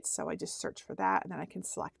United States, so I just search for that and then I can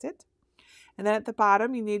select it. And then at the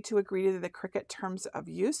bottom, you need to agree to the Cricut terms of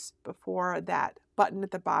use before that button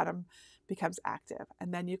at the bottom becomes active.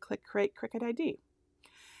 And then you click Create Cricut ID.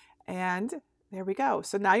 And there we go.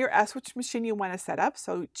 So now you're asked which machine you want to set up.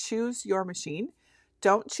 So choose your machine.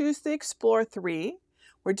 Don't choose the Explorer 3.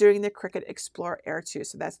 We're doing the Cricut Explorer Air 2.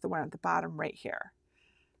 So that's the one at the bottom right here.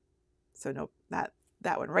 So no, not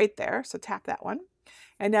that one right there. So tap that one.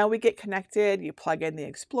 And now we get connected. You plug in the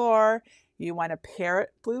Explorer. You want to pair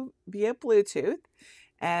it via Bluetooth.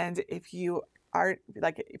 And if you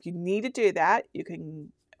if you need to do that, you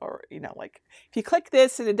can, or, like if you click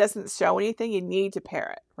this and it doesn't show anything, you need to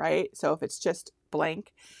pair it, right? So if it's just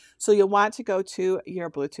blank, so you'll want to go to your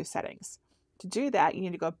Bluetooth settings. To do that, you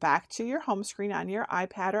need to go back to your home screen on your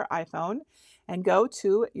iPad or iPhone and go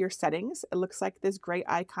to your settings. It looks like this gray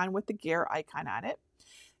icon with the gear icon on it.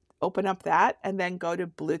 Open up that and then go to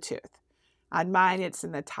Bluetooth. On mine, it's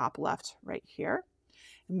in the top left right here.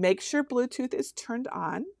 Make sure Bluetooth is turned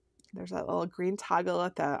on. There's that little green toggle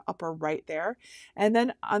at the upper right there. And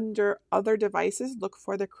then under other devices, look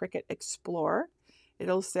for the Cricut Explorer.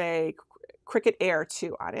 It'll say Cricut Air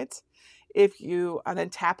 2 on it. And then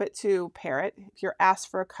tap it to pair it. If you're asked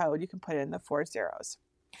for a code, you can put in the 4 zeros.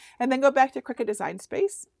 And then go back to Cricut Design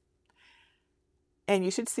Space. And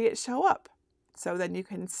you should see it show up. So then you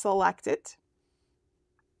can select it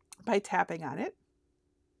by tapping on it.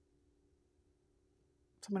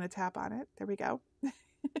 So I'm going to tap on it. There we go.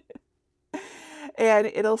 And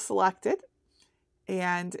it'll select it.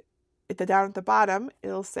 And down at the bottom,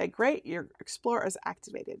 it'll say, great, your Explorer is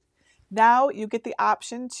activated. Now you get the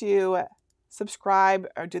option to subscribe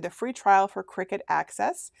or do the free trial for Cricut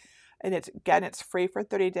Access. And it's free for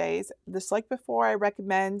 30 days. Just like before, I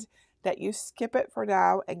recommend that you skip it for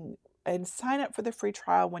now and sign up for the free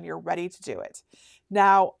trial when you're ready to do it.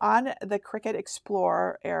 Now on the Cricut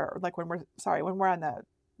Explorer, when we're on the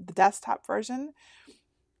desktop version,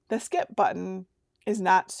 the skip button is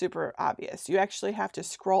not super obvious. You actually have to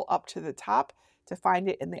scroll up to the top to find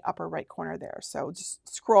it in the upper right corner there. So just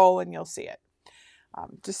scroll and you'll see it,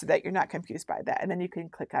 just so that you're not confused by that. And then you can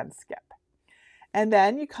click on skip. And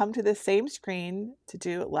then you come to the same screen to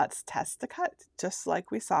do Let's Test the Cut, just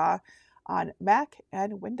like we saw on Mac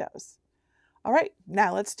and Windows. All right,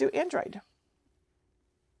 now let's do Android.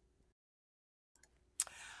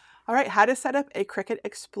 All right, how to set up a Cricut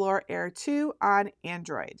Explorer Air 2 on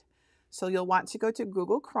Android. So you'll want to go to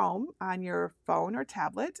Google Chrome on your phone or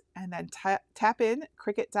tablet and then tap in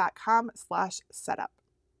cricut.com/setup.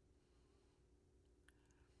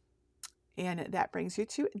 And that brings you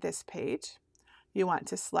to this page. You want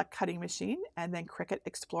to select Cutting Machine and then Cricut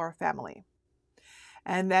Explorer Family.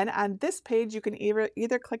 And then on this page, you can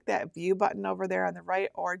either click that View button over there on the right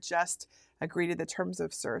or just agree to the terms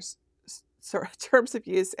of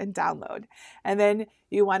use and download. And then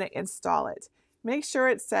you want to install it. Make sure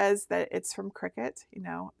it says that it's from Cricut,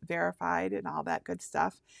 verified and all that good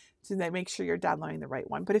stuff, so that make sure you're downloading the right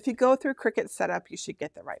one. But if you go through Cricut Setup, you should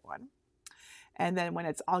get the right one. And then when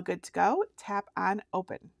it's all good to go, tap on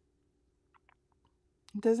Open.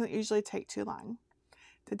 It doesn't usually take too long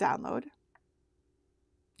to download.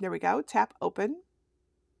 There we go. Tap open.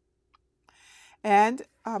 And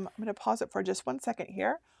I'm going to pause it for just 1 second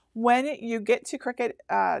here. When you get to Cricut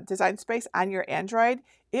Design Space on your Android,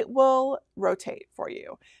 it will rotate for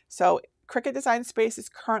you. So Cricut Design Space is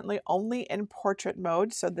currently only in portrait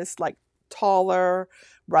mode. So this like taller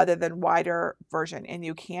rather than wider version, and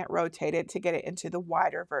you can't rotate it to get it into the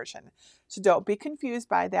wider version. So don't be confused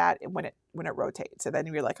by that when it rotates. So then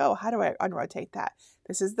you're like, oh, how do I unrotate that?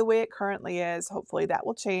 This is the way it currently is. Hopefully that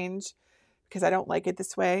will change, because I don't like it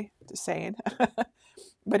this way, just saying.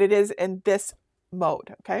 But it is in this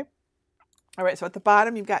mode, okay? All right, so at the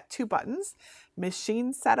bottom, you've got 2 buttons,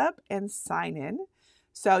 Machine Setup and Sign In.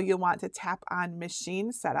 So you'll want to tap on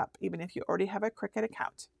Machine Setup, even if you already have a Cricut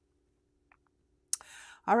account.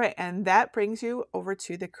 All right, and that brings you over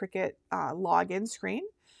to the Cricut login screen.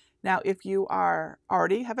 Now, if you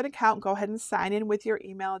already have an account, go ahead and sign in with your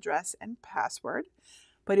email address and password.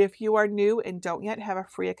 But if you are new and don't yet have a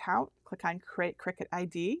free account, click on Create Cricut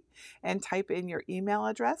ID and type in your email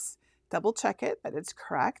address. Double check it that it's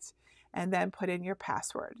correct, and then put in your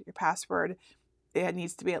password. Your password, it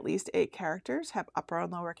needs to be at least 8 characters, have upper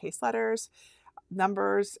and lowercase letters,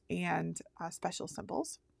 numbers, and special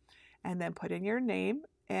symbols. And then put in your name,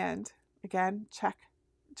 and again, check.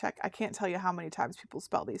 I can't tell you how many times people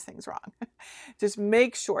spell these things wrong. Just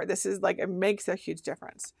make sure. This is like, it makes a huge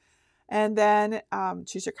difference. And then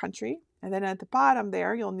choose your country. And then at the bottom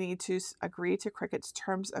there, you'll need to agree to Cricut's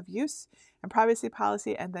terms of use and privacy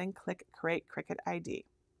policy, and then click Create Cricut ID.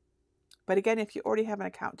 But again, if you already have an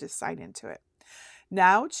account, just sign into it.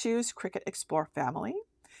 Now choose Cricut Explore Family,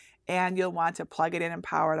 and you'll want to plug it in and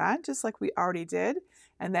power it on, just like we already did,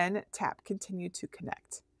 and then tap Continue to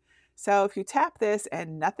Connect. So if you tap this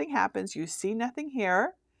and nothing happens, you see nothing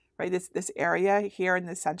here, right? This area here in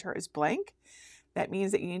the center is blank. That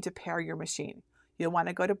means that you need to pair your machine. You'll want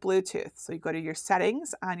to go to Bluetooth. So you go to your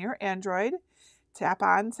settings on your Android, tap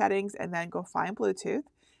on settings, and then go find Bluetooth.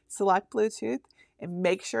 Select Bluetooth and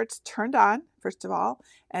make sure it's turned on, first of all.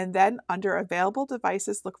 And then under available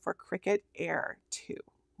devices, look for Cricut Air 2,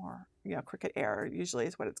 or Cricut Air usually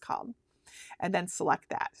is what it's called. And then select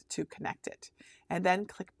that to connect it. And then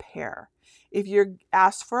click Pair. If you're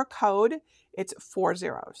asked for a code, it's 4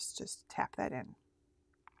 zeros. Just tap that in.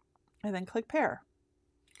 And then click Pair.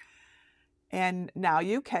 And now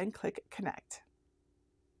you can click Connect.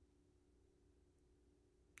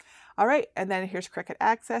 All right, and then here's Cricut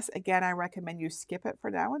Access. Again, I recommend you skip it for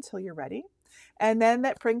now until you're ready. And then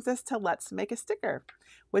that brings us to Let's Make a Sticker,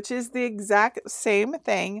 which is the exact same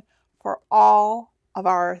thing for all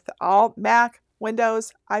Mac,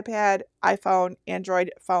 Windows, iPad, iPhone,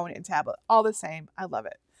 Android phone, and tablet. All the same. I love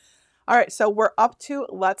it. All right, so we're up to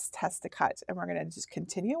Let's Test a Cut, and we're going to just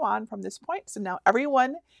continue on from this point. So now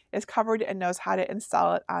everyone is covered and knows how to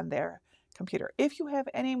install it on their computer. If you have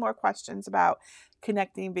any more questions about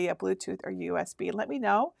connecting via Bluetooth or USB, let me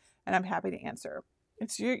know, and I'm happy to answer.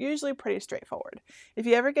 It's usually pretty straightforward. If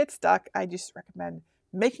you ever get stuck, I just recommend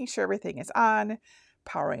making sure everything is on,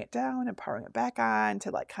 powering it down and powering it back on to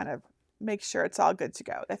like kind of make sure it's all good to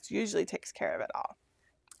go. That usually takes care of it all.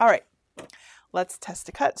 All right, let's test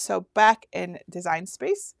a cut. So back in Design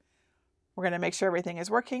Space, we're going to make sure everything is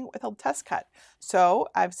working with a test cut. So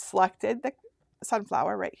I've selected the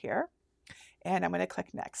sunflower right here, and I'm going to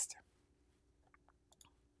click Next.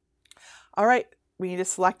 All right, we need to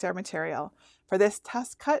select our material. For this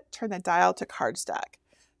test cut, turn the dial to cardstock.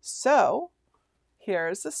 So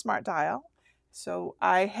here's the smart dial. So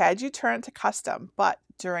I had you turn it to custom, but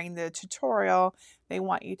during the tutorial, they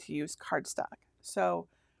want you to use cardstock. So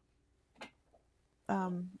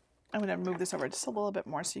I'm going to move this over just a little bit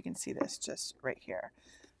more so you can see this just right here.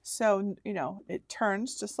 So, it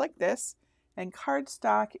turns just like this, and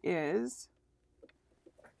cardstock is,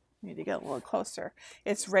 need to get a little closer.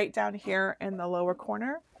 It's right down here in the lower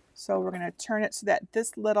corner. So we're going to turn it so that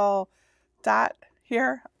this little dot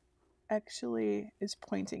here actually is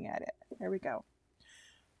pointing at it. There we go.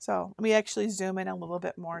 So let me actually zoom in a little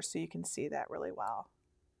bit more so you can see that really well.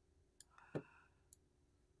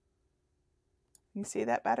 You see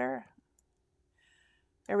that better?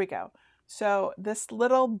 There we go. So this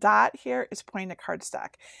little dot here is pointing to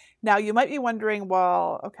cardstock. Now you might be wondering,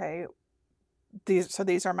 well, okay,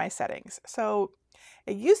 these are my settings. So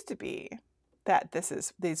it used to be that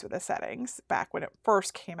these were the settings back when it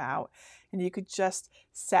first came out, and you could just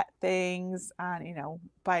set things on,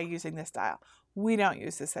 by using this dial. We don't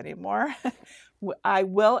use this anymore. I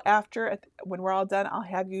will when we're all done, I'll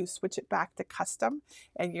have you switch it back to custom,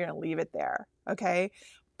 and you're gonna leave it there, okay?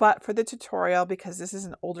 But for the tutorial, because this is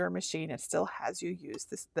an older machine, it still has you use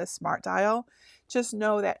the smart dial. Just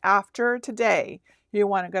know that after today, you're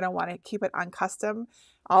going to want to keep it on custom.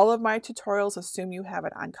 All of my tutorials assume you have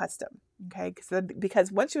it on custom, okay?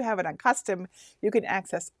 Because once you have it on custom, you can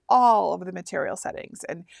access all of the material settings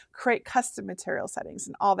and create custom material settings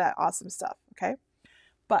and all that awesome stuff, okay?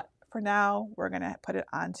 But for now, we're going to put it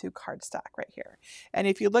onto cardstock right here. And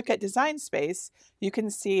if you look at Design Space, you can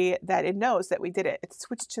see that it knows that we did it. It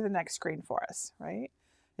switched to the next screen for us, right?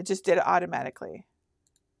 It just did it automatically,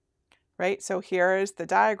 right? So here is the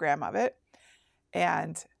diagram of it.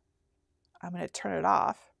 And I'm going to turn it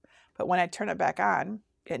off. But when I turn it back on,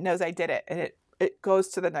 it knows I did it. And it goes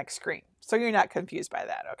to the next screen. So you're not confused by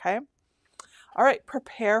that, okay? All right,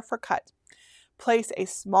 prepare for cut. Place a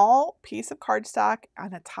small piece of cardstock on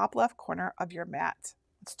the top left corner of your mat.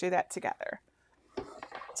 Let's do that together.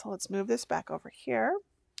 So let's move this back over here.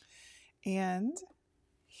 And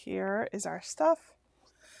here is our stuff.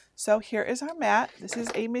 So here is our mat. This is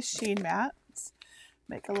a machine mat. Let's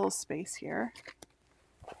make a little space here.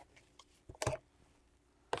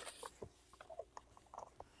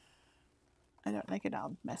 I don't like it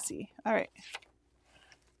all messy. All right.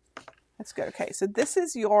 That's good. Okay, so this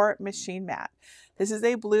is your machine mat. This is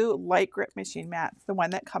a blue light grip machine mat, the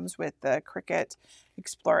one that comes with the Cricut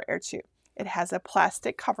Explorer Air 2. It has a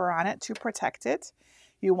plastic cover on it to protect it.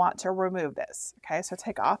 You want to remove this. Okay, so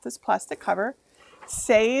take off this plastic cover.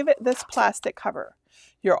 Save this plastic cover.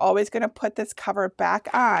 You're always going to put this cover back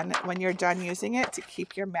on when you're done using it to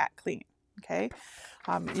keep your mat clean. Okay,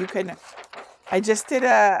 I just did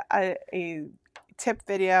a tip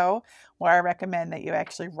video where I recommend that you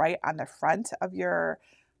actually write on the front of your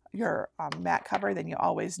mat cover. Then you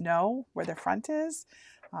always know where the front is,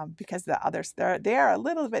 because the others, they are a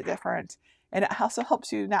little bit different, and it also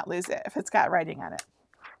helps you not lose it if it's got writing on it.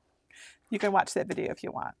 You can watch that video if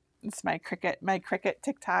you want. It's my Cricut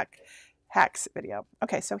TikTok hacks video.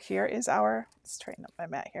 Okay, so here is let's straighten up my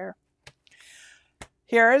mat here.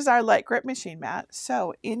 Here is our light grip machine mat.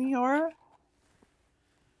 So in your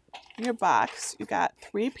box, you got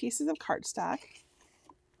 3 pieces of cardstock.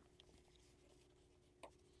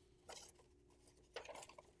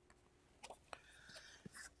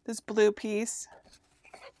 This blue piece,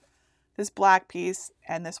 this black piece,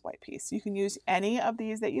 and this white piece. You can use any of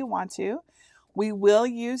these that you want to. We will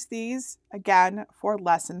use these again for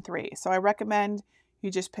lesson 3. So I recommend you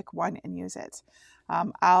just pick one and use it.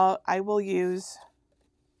 I will use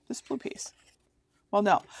this blue piece. Well,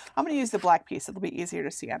 no, I'm going to use the black piece. It'll be easier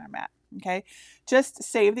to see on our mat. Okay, just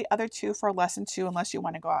save the other 2 for lesson 2 unless you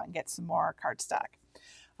want to go out and get some more cardstock.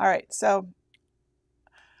 All right, so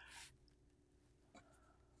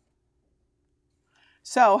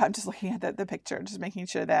I'm just looking at the picture, just making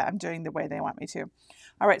sure that I'm doing the way they want me to.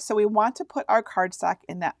 All right, so we want to put our cardstock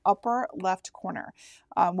in that upper left corner.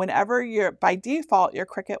 By default, your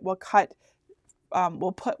Cricut will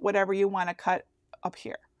will put whatever you want to cut up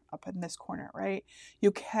here, up in this corner, right?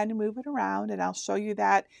 You can move it around, and I'll show you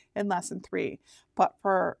that in lesson 3. But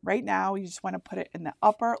for right now, you just want to put it in the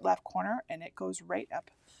upper left corner, and it goes right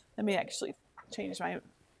up. Let me actually change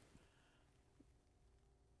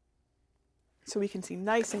so we can see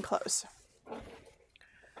nice and close.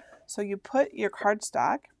 So you put your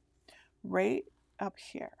cardstock right up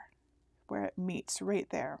here where it meets, right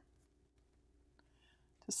there.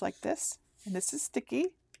 Just like this. And this is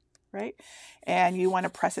sticky, right? And you want to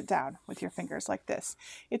press it down with your fingers like this.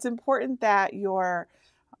 It's important that your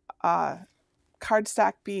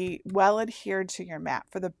cardstock be well adhered to your mat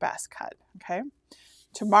for the best cut, okay?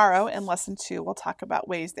 Tomorrow in lesson 2, we'll talk about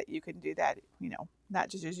ways that you can do that, not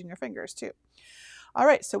just using your fingers too. All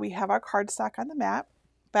right, so we have our cardstock on the mat.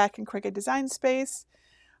 Back in Cricut Design Space,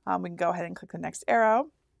 we can go ahead and click the next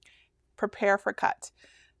arrow. Prepare for cut.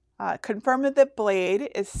 Confirm that the blade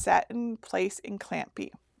is set in place in clamp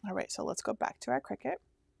B. All right, so let's go back to our Cricut.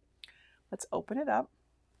 Let's open it up.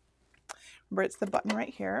 Remember, it's the button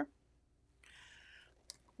right here.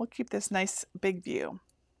 We'll keep this nice big view.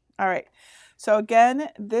 All right, so again,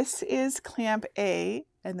 this is clamp A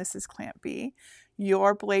and this is clamp B.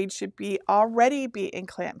 Your blade should already be in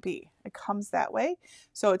clamp B. It comes that way.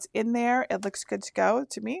 So it's in there. It looks good to go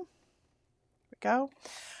to me. There we go.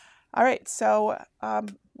 All right, so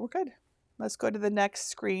we're good. Let's go to the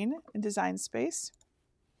next screen in Design Space.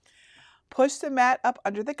 Push the mat up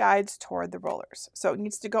under the guides toward the rollers. So it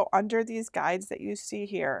needs to go under these guides that you see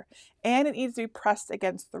here, and it needs to be pressed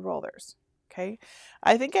against the rollers. Okay.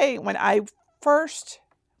 I think when I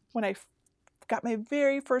got my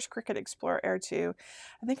very first Cricut Explorer Air 2,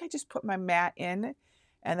 I think I just put my mat in,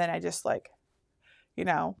 and then I just you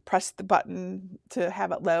know, press the button to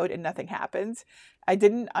have it load and nothing happens. I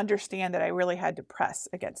didn't understand that I really had to press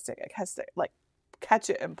against it. It has to like catch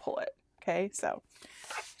it and pull it. Okay, so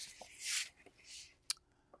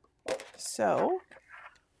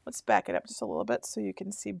let's back it up just a little bit so you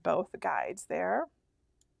can see both guides there.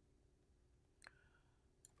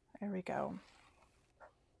 There we go.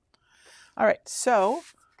 All right, so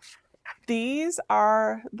these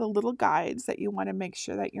are the little guides that you want to make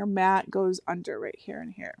sure that your mat goes under right here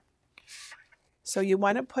and here. So you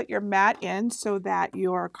want to put your mat in so that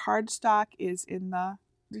your cardstock is in the,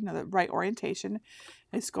 you know, the right orientation.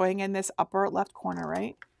 It's going in this upper left corner,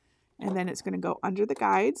 right? And then it's going to go under the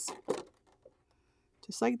guides,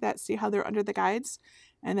 just like that. See how they're under the guides?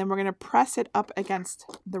 And then we're going to press it up against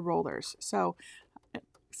the rollers. So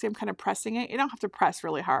see, I'm kind of pressing it. You don't have to press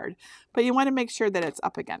really hard, but you want to make sure that it's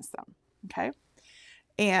up against them. Okay.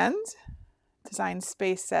 And Design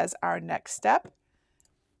Space says our next step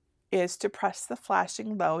is to press the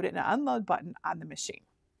flashing load and unload button on the machine.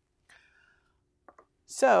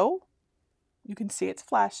 So you can see it's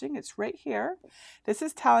flashing. It's right here. This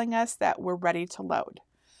is telling us that we're ready to load.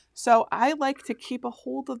 So I like to keep a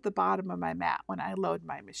hold of the bottom of my mat when I load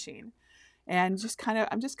my machine. And I'm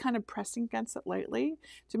just kind of pressing against it lightly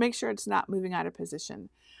to make sure it's not moving out of position.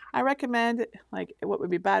 I recommend, like, what would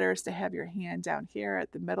be better is to have your hand down here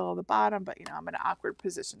at the middle of the bottom, but you know, I'm in an awkward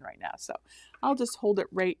position right now. So I'll just hold it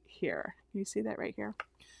right here. Can you see that right here?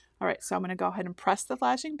 All right, so I'm gonna go ahead and press the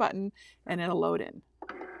flashing button and it'll load in.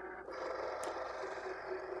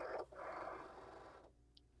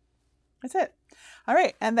 That's it. All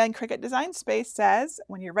right, and then Cricut Design Space says,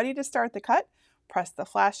 when you're ready to start the cut, press the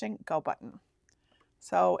flashing go button.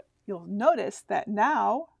 So you'll notice that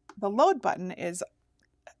now the load button is,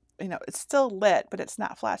 you know, it's still lit, but it's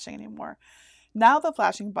not flashing anymore. Now the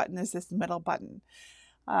flashing button is this middle button.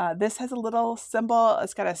 This has a little symbol.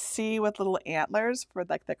 It's got a C with little antlers for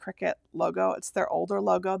like the Cricut logo. It's their older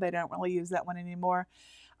logo. They don't really use that one anymore.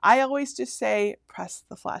 I always just say press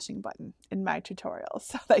the flashing button in my tutorials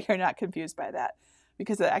so that you're not confused by that,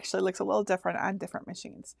 because it actually looks a little different on different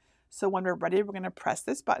machines. So when we're ready, we're going to press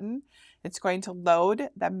this button. It's going to load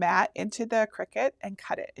the mat into the Cricut and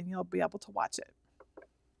cut it, and you'll be able to watch it.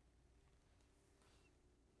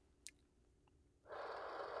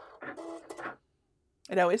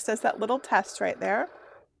 It always does that little test right there.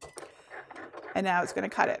 And now it's going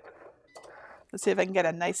to cut it. Let's see if I can get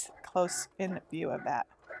a nice close-in view of that.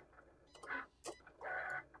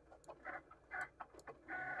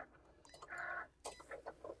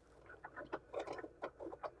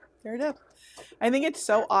 There it is. I think it's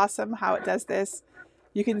so awesome how it does this.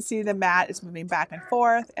 You can see the mat is moving back and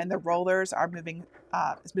forth, and the rollers are moving,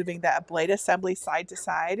 the blade assembly side to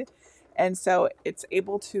side. And so it's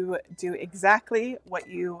able to do exactly what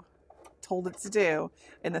you told it to do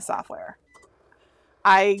in the software.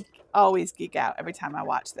 I always geek out every time I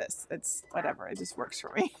watch this. It's whatever, it just works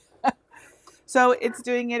for me. So it's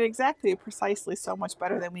doing it exactly, precisely so much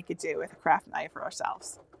better than we could do with a craft knife for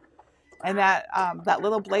ourselves. And that, that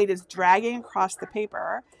little blade is dragging across the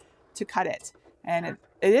paper to cut it. And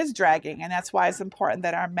it is dragging, and that's why it's important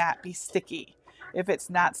that our mat be sticky. If it's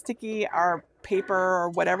not sticky, our paper or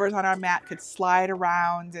whatever's on our mat could slide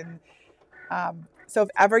around. And so if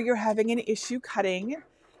ever you're having an issue cutting,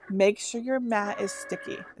 make sure your mat is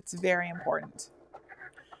sticky. It's very important.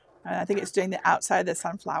 And I think it's doing the outside of the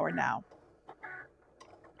sunflower now.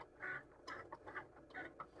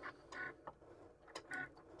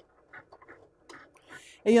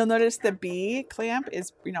 And you'll notice the B clamp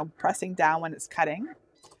is, you know, pressing down when it's cutting,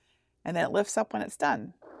 and then it lifts up when it's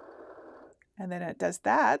done. And then it does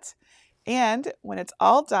that. And when it's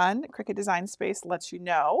all done, Cricut Design Space lets you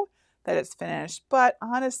know that it's finished. But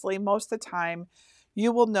honestly, most of the time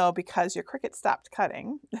you will know because your Cricut stopped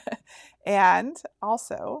cutting. And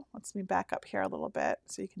also, let's me back up here a little bit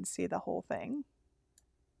so you can see the whole thing.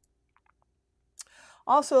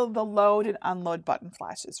 Also, the load and unload button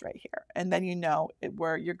flashes right here. And then you know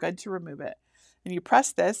where you're good to remove it. And you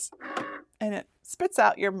press this and it spits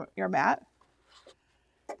out your mat.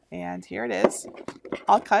 And here it is,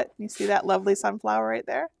 all cut. You see that lovely sunflower right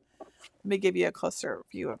there? Let me give you a closer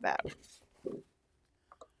view of that.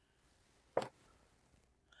 Look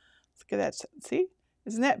at that. See?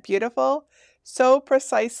 Isn't that beautiful? So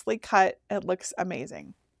precisely cut. It looks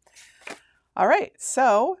amazing. All right.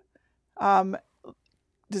 So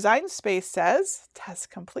Design Space says, test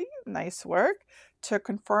complete. Nice work. To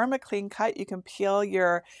confirm a clean cut, you can peel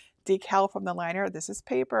your decal from the liner. This is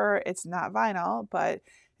paper. It's not vinyl, but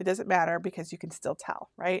it doesn't matter because you can still tell,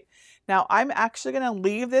 right? Now, I'm actually going to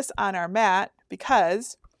leave this on our mat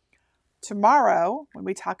because tomorrow, when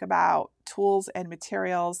we talk about tools and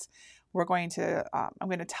materials. I'm going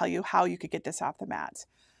to tell you how you could get this off the mat.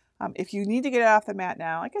 If you need to get it off the mat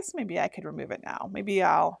now, I guess maybe I could remove it now. Maybe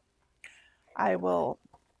I will,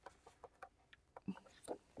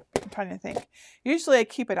 I'm trying to think. Usually I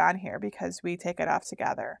keep it on here because we take it off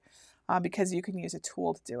together, because you can use a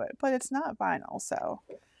tool to do it, but it's not vinyl. So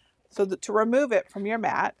to remove it from your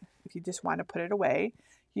mat, if you just want to put it away,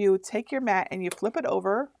 you take your mat and you flip it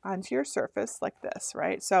over onto your surface like this,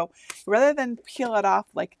 right? So rather than peel it off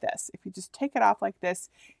like this, if you just take it off like this,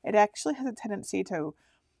 it actually has a tendency to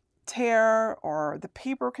tear, or the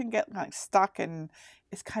paper can get like stuck and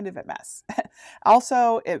it's kind of a mess.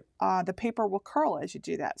 Also, the paper will curl as you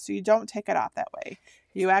do that. So you don't take it off that way.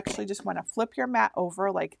 You actually just want to flip your mat over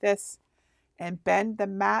like this and bend the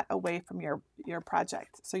mat away from your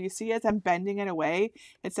project. So you see, as I'm bending it away,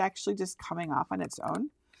 it's actually just coming off on its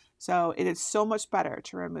own. So it is so much better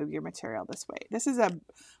to remove your material this way. This is a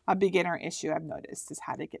beginner issue I've noticed, is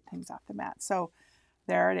how to get things off the mat. So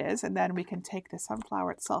there it is. And then we can take the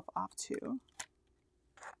sunflower itself off too.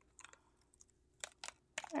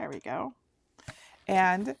 There we go.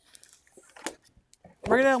 And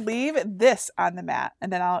we're going to leave this on the mat,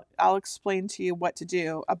 and then I'll explain to you what to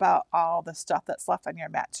do about all the stuff that's left on your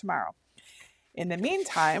mat tomorrow. In the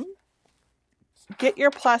meantime, get your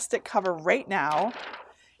plastic cover right now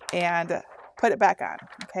and put it back on,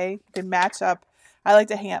 okay? You can match up. I like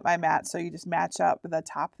to hang up my mat, so you just match up the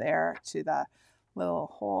top there to the little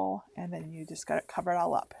hole, and then you just got to cover it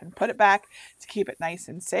all up and put it back to keep it nice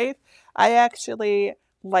and safe. I actually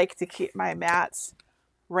like to keep my mats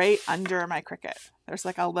right under my Cricut. There's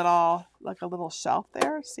like a little shelf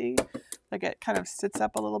there. See, like it kind of sits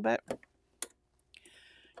up a little bit.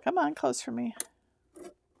 Come on, close for me.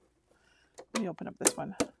 Let me open up this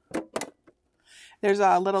one. There's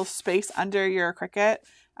a little space under your Cricut.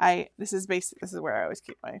 This is where I always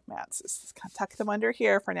keep my mats. Just tuck them under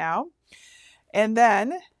here for now. And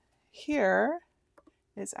then here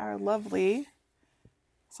is our lovely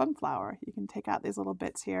sunflower. You can take out these little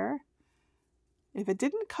bits here. If it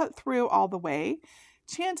didn't cut through all the way,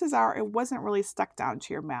 chances are it wasn't really stuck down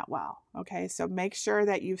to your mat well. Okay, so make sure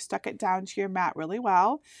that you've stuck it down to your mat really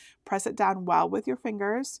well. Press it down well with your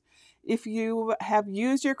fingers. If you have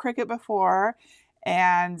used your Cricut before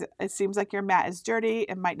and it seems like your mat is dirty,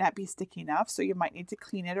 it might not be sticky enough, so you might need to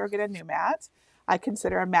clean it or get a new mat. I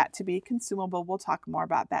consider a mat to be consumable. We'll talk more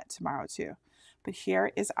about that tomorrow too. But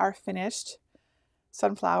here is our finished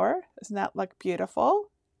sunflower. Doesn't that look beautiful?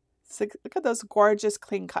 So look at those gorgeous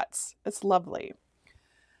clean cuts. It's lovely.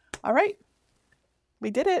 All right,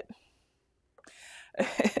 we did it.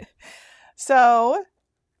 So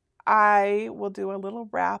I will do a little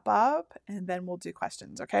wrap up and then we'll do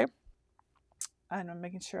questions, okay? And I'm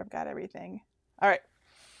making sure I've got everything. All right.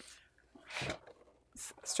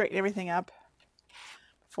 Straighten everything up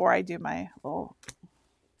before I do my little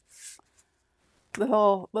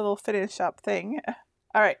finish up thing.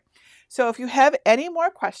 All right. So if you have any more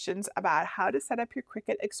questions about how to set up your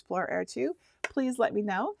Cricut Explore Air 2, please let me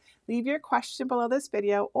know. Leave your question below this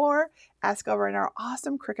video or ask over in our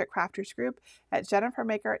awesome Cricut Crafters group at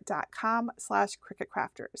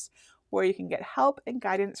jennifermaker.com/CricutCrafters, where you can get help and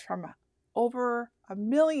guidance from over a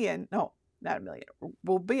million, no, not a million,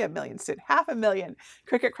 will be a million soon, 500,000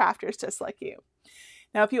 Cricut Crafters just like you.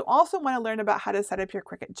 Now, if you also want to learn about how to set up your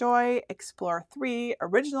Cricut Joy, Explore 3,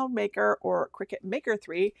 Original Maker, or Cricut Maker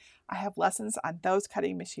 3, I have lessons on those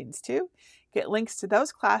cutting machines too. Get links to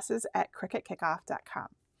those classes at CRICUTKickoff.com.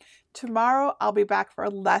 Tomorrow, I'll be back for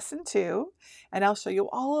lesson 2, and I'll show you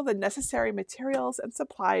all of the necessary materials and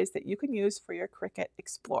supplies that you can use for your Cricut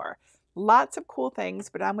Explore. Lots of cool things,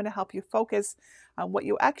 but I'm going to help you focus on what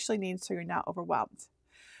you actually need so you're not overwhelmed.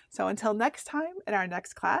 So until next time in our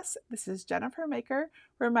next class, this is Jennifer Maker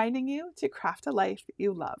reminding you to craft a life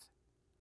you love.